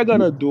 because we were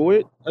gonna do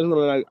it.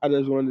 I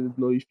just wanted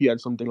to know if you had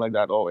something like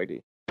that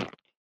already.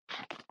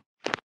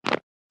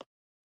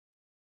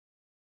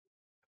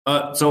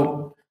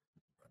 So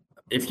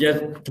if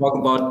you talk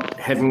about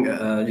having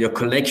your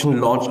collection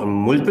launched on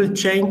multiple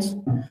chains,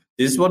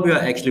 this is what we are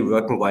actually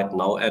working right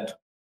now at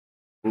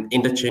an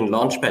Interchain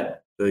Launchpad.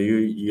 So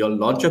you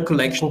launch your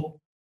collection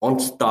on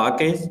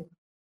Stargaze,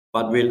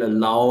 but will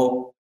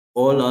allow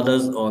all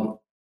others on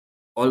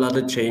all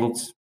other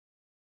chains,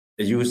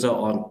 the user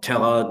on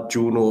Terra,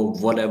 Juno,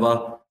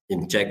 whatever,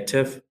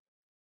 Injective,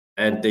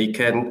 and they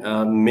can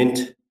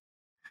mint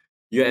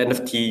your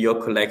NFT,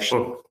 your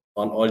collection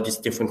on all these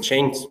different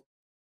chains.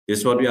 This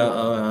is what we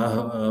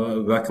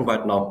are working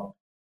right now.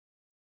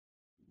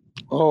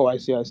 Oh, I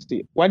see.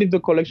 What if the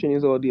collection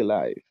is already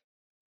live?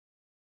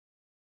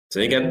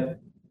 Say again?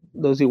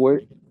 Does it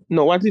work?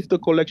 No, what if the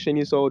collection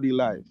is already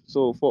live?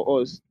 So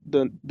for us,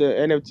 the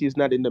NFT is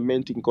not in the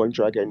minting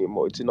contract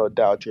anymore. It's in our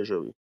DAO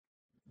treasury.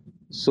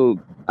 So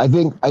I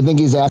think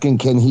he's asking,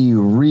 can he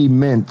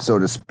re-mint, so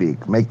to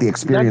speak, make the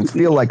experience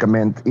feel like a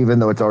mint, even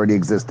though it's already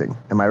existing?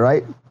 Am I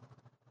right?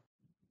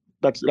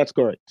 That's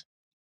correct.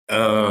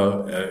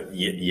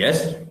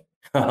 Yes.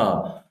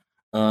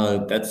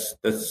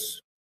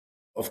 That's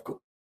of course.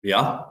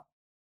 Yeah.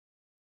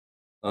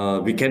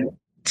 We can.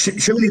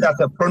 Surely that's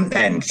a front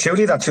end.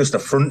 Surely that's just a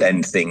front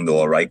end thing,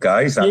 though, right,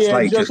 guys? That's yeah,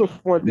 like just a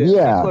front end.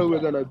 Yeah. That's what we're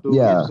gonna do.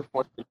 Yeah. Just a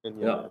front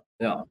end.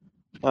 Yeah.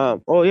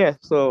 Oh yeah.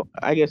 So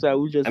I guess I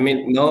would just. I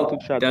mean, no,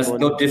 there's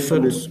no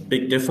difference.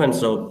 Big difference.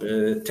 So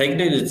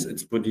technically,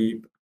 it's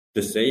pretty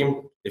the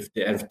same. If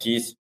the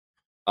NFTs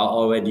are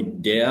already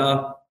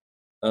there,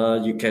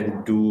 you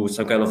can do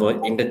some kind of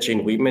an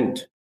interchain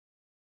remint.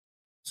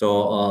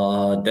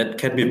 So that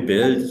can be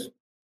built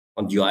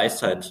on the UI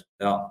side.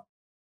 Yeah.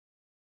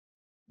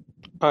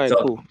 All right,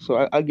 cool.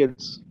 So I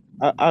guess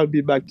I'll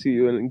be back to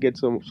you and get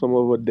some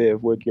over there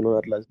working on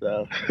Atlas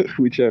DAO,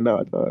 which are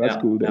not. That's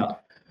cool then. Yeah.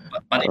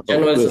 But in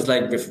general, it's just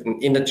like with an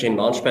Interchain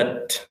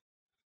Launchpad,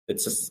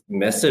 it's just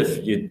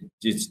massive. You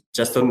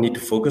just don't need to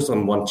focus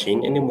on one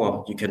chain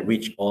anymore. You can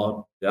reach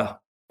all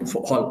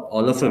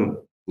of them.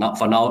 Not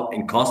for now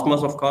in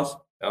Cosmos, of course.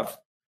 Yeah.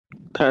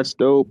 That's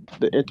dope.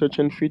 The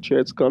Interchain feature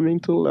is coming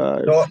to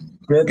life. So,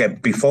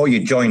 Greg, before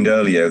you joined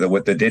earlier,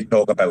 they did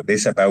talk about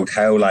this, about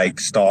how like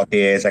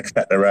Stargaze,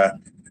 etc.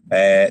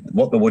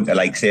 What they would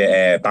like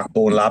say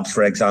Backbone Labs,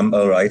 for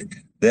example, right?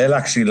 They'll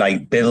actually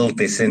like build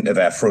this into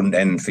their front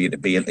end for you to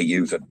be able to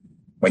use it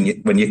when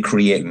you're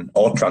creating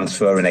or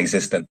transferring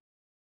existing.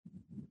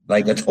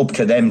 Like it's up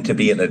to them to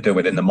be able to do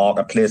it in the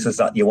marketplaces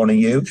that you want to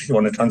use, you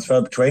want to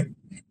transfer between.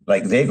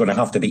 Like they're going to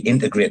have to be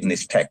integrating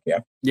this tech, yeah.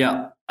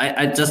 Yeah,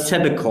 I just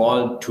had a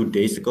call 2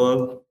 days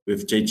ago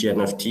with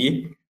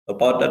JGNFT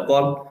about that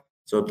one.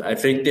 So I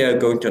think they are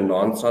going to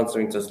announce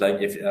something just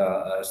like if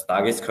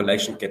Stargaze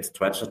collection gets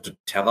transferred to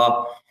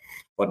Terra,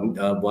 what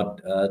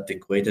the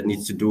creator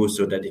needs to do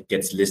so that it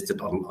gets listed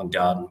on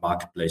their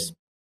marketplace.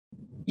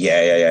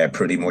 Yeah,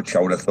 pretty much.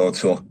 I would have thought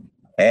so.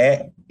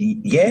 Was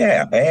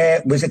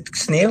it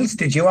Snails?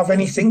 Did you have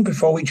anything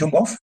before we jump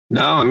off?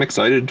 No, I'm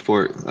excited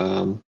for it.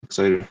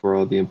 Excited for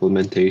all the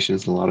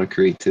implementations and a lot of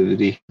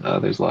creativity.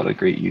 There's a lot of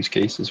great use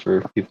cases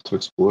for people to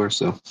explore.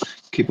 So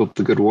keep up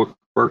the good work.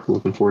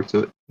 Looking forward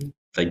to it.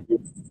 Thank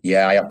you.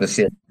 Yeah, I have to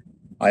say,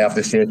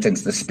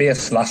 since the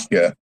space last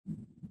year,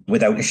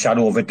 without a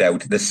shadow of a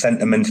doubt, the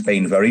sentiment's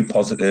been very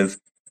positive,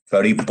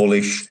 very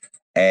bullish.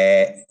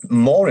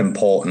 More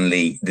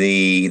importantly,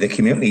 the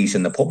communities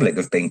and the public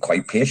have been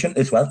quite patient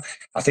as well.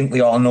 I think we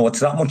all know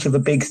it's that much of a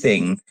big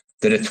thing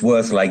that it's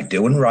worth like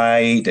doing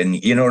right.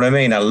 And you know what I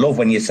mean? I love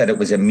when you said it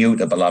was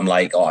immutable. I'm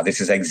like, oh, this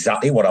is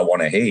exactly what I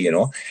want to hear, you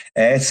know?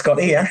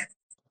 Scotty, yeah?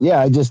 Yeah,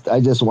 I just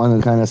want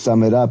to kind of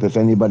sum it up. If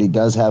anybody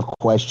does have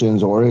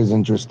questions or is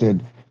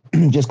interested,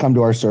 just come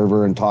to our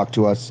server and talk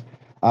to us.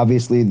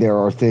 Obviously, there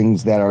are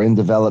things that are in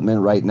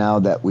development right now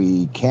that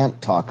we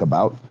can't talk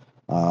about,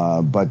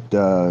 but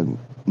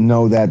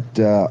know that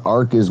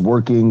ARC is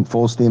working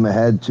full steam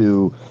ahead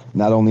to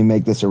not only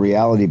make this a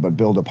reality, but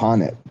build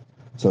upon it.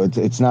 So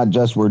it's not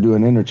just we're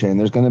doing Interchain.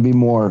 There's going to be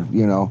more,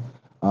 you know,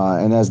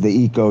 and as the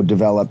eco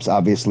develops,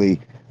 obviously,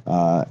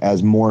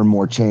 as more and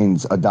more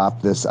chains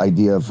adopt this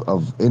idea of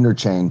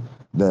Interchain,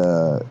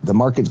 the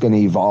market's going to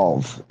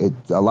evolve.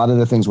 A lot of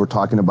the things we're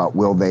talking about,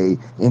 will they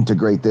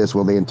integrate this?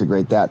 Will they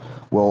integrate that?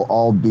 Will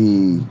all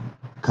be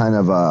kind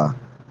of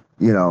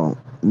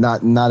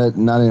not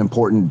an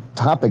important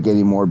topic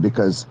anymore,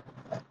 because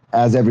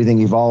as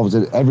everything evolves,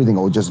 everything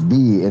will just be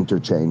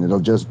interchain. It'll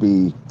just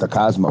be the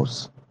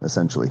cosmos,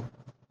 essentially.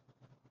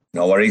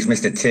 No worries,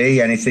 Mr.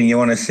 T. Anything you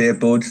want to say,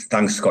 bud?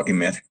 Thanks, Scotty,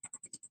 mate.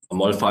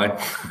 I'm all fine.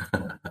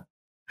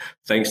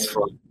 Thanks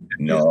for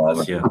no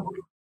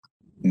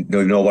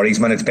worries,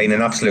 man. It's been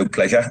an absolute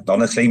pleasure.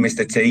 Honestly,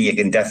 Mr. T, you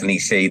can definitely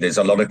see there's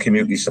a lot of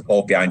community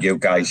support behind you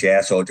guys,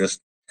 yeah? So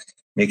just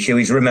make sure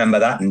you remember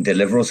that and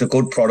deliver us a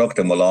good product,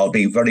 and we'll all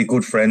be very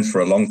good friends for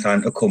a long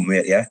time to come,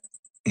 mate, yeah?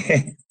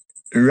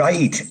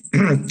 Right.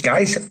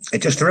 Guys,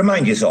 just to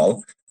remind you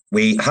all,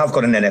 we have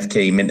got an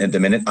NFT mint at the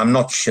minute. I'm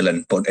not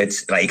shilling, but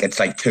it's like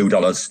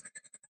 $2.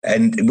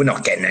 And we're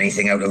not getting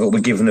anything out of it.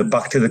 We're giving it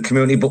back to the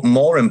community. But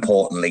more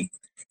importantly,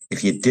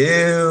 if you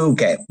do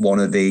get one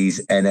of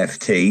these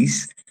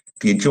NFTs,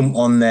 if you jump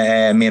on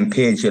the main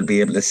page, you'll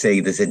be able to see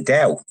there's a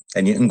DAO,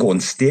 and you can go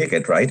and stake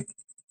it, right?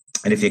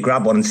 And if you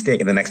grab one and stake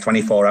it in the next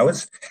 24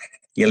 hours,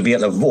 you'll be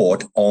able to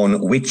vote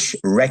on which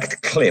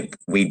wrecked clip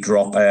we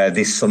drop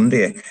this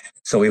Sunday.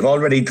 So we've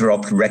already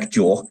dropped Wreck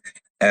Joe,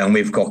 and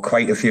we've got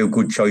quite a few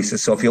good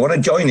choices. So if you want to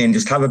join in,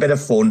 just have a bit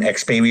of fun,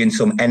 experience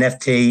some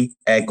NFT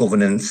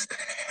governance.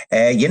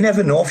 You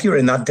never know if you're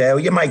in that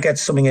DAO. You might get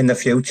something in the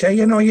future.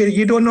 You know,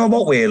 you don't know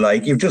what we're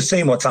like. You've just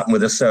seen what's happened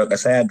with the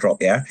Circus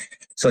airdrop, yeah?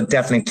 So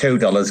definitely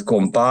 $2. Go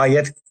and buy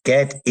it.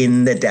 Get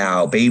in the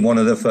DAO. Be one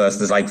of the first.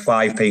 There's like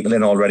 5 people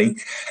in already.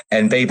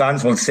 And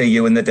B-Bands, will see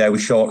you in the DAO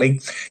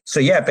shortly. So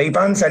yeah,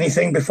 B-Bands,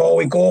 anything before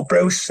we go?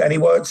 Bruce, any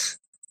words?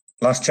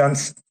 Last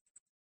chance?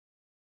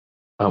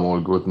 I'm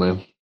all good,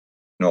 man.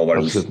 No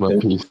worries. I've said my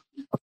piece.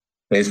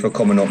 Thanks for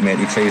coming up,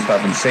 matey. Cheers,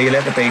 Babin. See you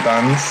later,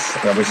 B-Bands.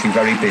 We're obviously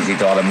very busy,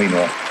 darling, we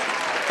know.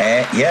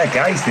 Yeah,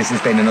 guys, this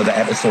has been another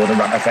episode of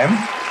RAC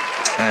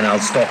FM. And I'll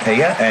stop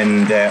here.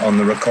 And on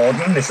the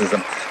recording, this is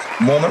a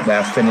moment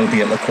where Finn will be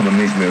able to come in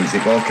his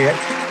music, okay?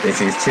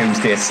 This is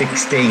Tuesday,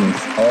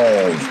 16th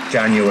of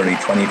January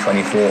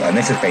 2024. And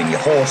this has been your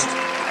host,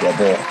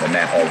 Robbo, the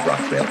Net of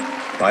Rackville.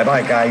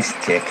 Bye-bye, guys.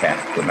 Take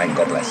care. Good night.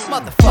 God bless.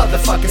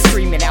 Motherfuckers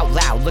screaming out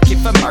loud, looking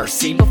for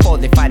mercy before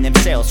they find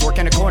themselves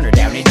working a corner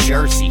down in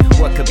Jersey.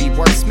 What could be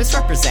worse?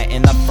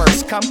 Misrepresenting the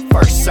first come,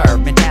 first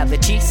serve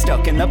mentality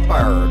stuck in the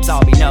burbs.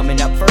 I'll be numbing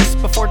up first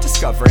before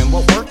discovering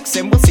what works,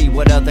 and we'll see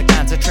what other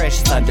kinds of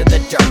treasures under the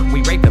dirt.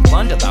 We rape and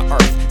plunder the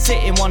earth, sit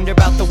and wonder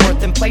about the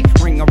worth and play,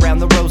 ring around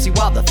the rosy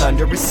while the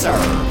thunder is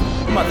served.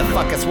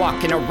 Motherfuckers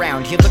walking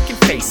around here looking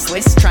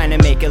faceless, trying to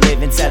make a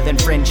living selling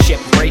friendship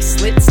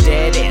bracelets.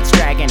 Dead ends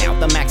dragging out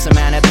the max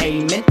amount of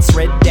payments.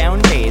 Red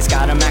down days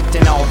got them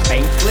acting all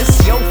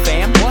bankless. Yo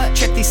fam, what?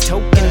 Check these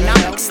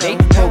tokenomics. They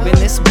probing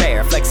this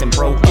bear, flexing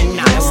broken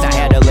honest. I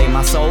had to lay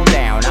my soul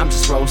down, I'm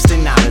just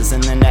roasting nadas.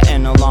 And then to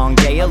end a long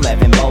day,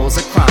 11 bowls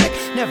of chronic.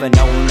 Never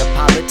known to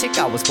politic,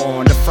 I was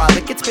born to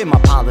frolic. It's been my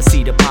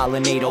policy to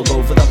pollinate all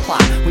over the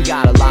plot. We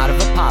got a lot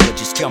of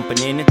apologists jumping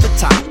in at the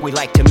top. We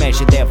like to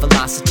measure their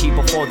velocity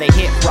before they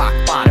hit rock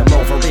bottom.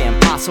 Over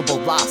impossible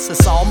loss,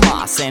 it's all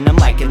moss, and I'm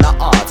liking the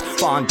odds.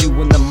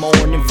 Fondue in the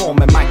morning,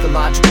 forming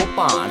mycological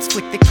bonds.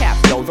 Flick the cap,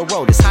 yo, the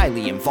road is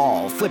highly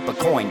involved. Flip a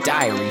coin,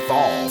 diary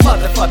evolve.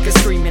 Motherfuckers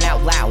screaming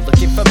out loud,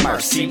 looking for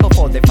mercy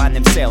before they find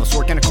themselves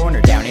working a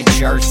corner down in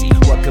Jersey.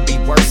 What could be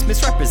worse?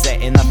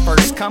 Misrepresenting the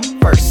first come,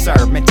 first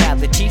serve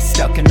mentality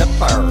stuck in the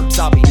burbs.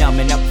 I'll be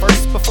numbing up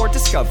first before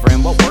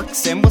discovering what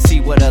works, and we'll see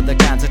what other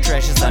kinds of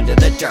treasures under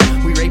the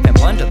dirt. We rape and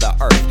plunder the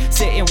earth,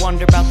 sit and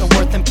wonder about the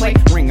worth and play,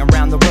 ring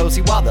around the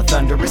rosy while the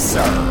thunder is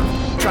served.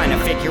 Trying to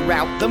figure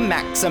out the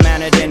max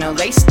amount of dinner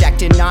lace,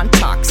 stacked in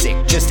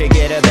non-toxic, just to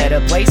get a better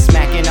place.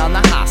 Smacking on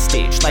the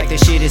hostage, like the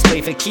shit is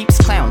play for keeps.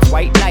 Clowns,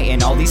 white knight,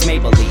 and all these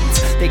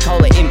Maybellines. They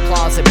call it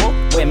implausible,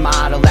 when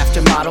model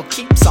after model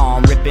keeps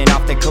on ripping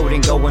off the coat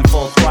and going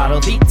full throttle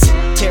beats.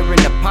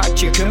 Tearing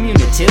apart your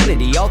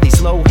community, all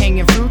these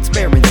low-hanging fruits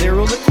bearing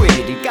zero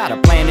liquidity. Got a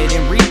planet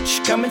in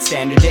reach, coming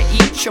standard to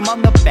each. I'm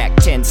on the back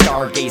 10,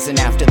 stargazing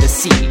after the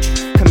siege.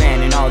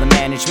 Commanding all the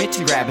management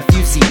to grab a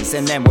few Z's,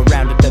 and then we'll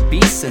round up the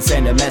beasts and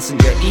send a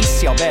messenger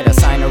east. Y'all better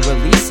sign a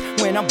release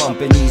when I'm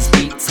bumping these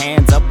beats.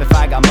 Hands up if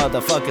I got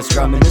motherfuckers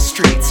drumming the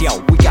streets. Yo,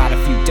 we got a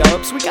few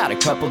dubs, we got a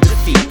couple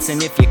defeats,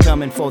 and if you're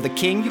coming for the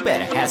king, you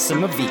better have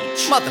some of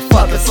each.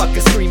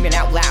 Motherfuckers screaming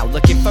out loud,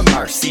 looking for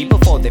mercy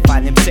before they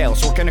find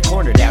themselves working a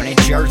corner down in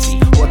Jersey.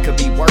 What could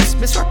be worse?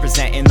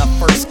 Misrepresenting the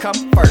first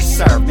come, first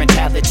serve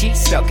mentality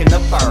stuck in the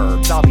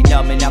burbs. I'll be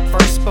numbing up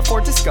first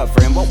before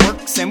discovering what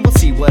works, and we'll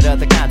see what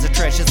other kinds of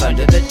treasures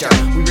under the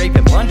dirt. We rape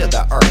and plunder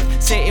the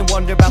earth, sit and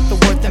wonder about the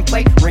worth and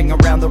play, ring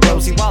around the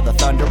rosy while the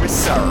thunder is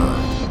served.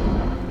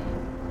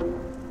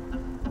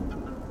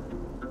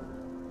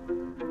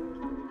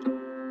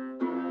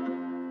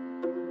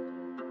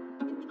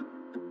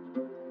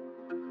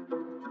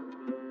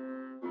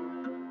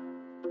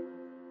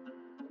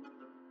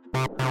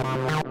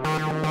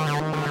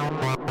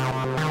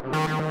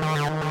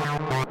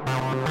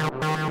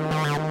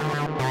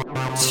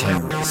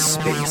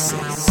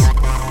 TerraSpaces.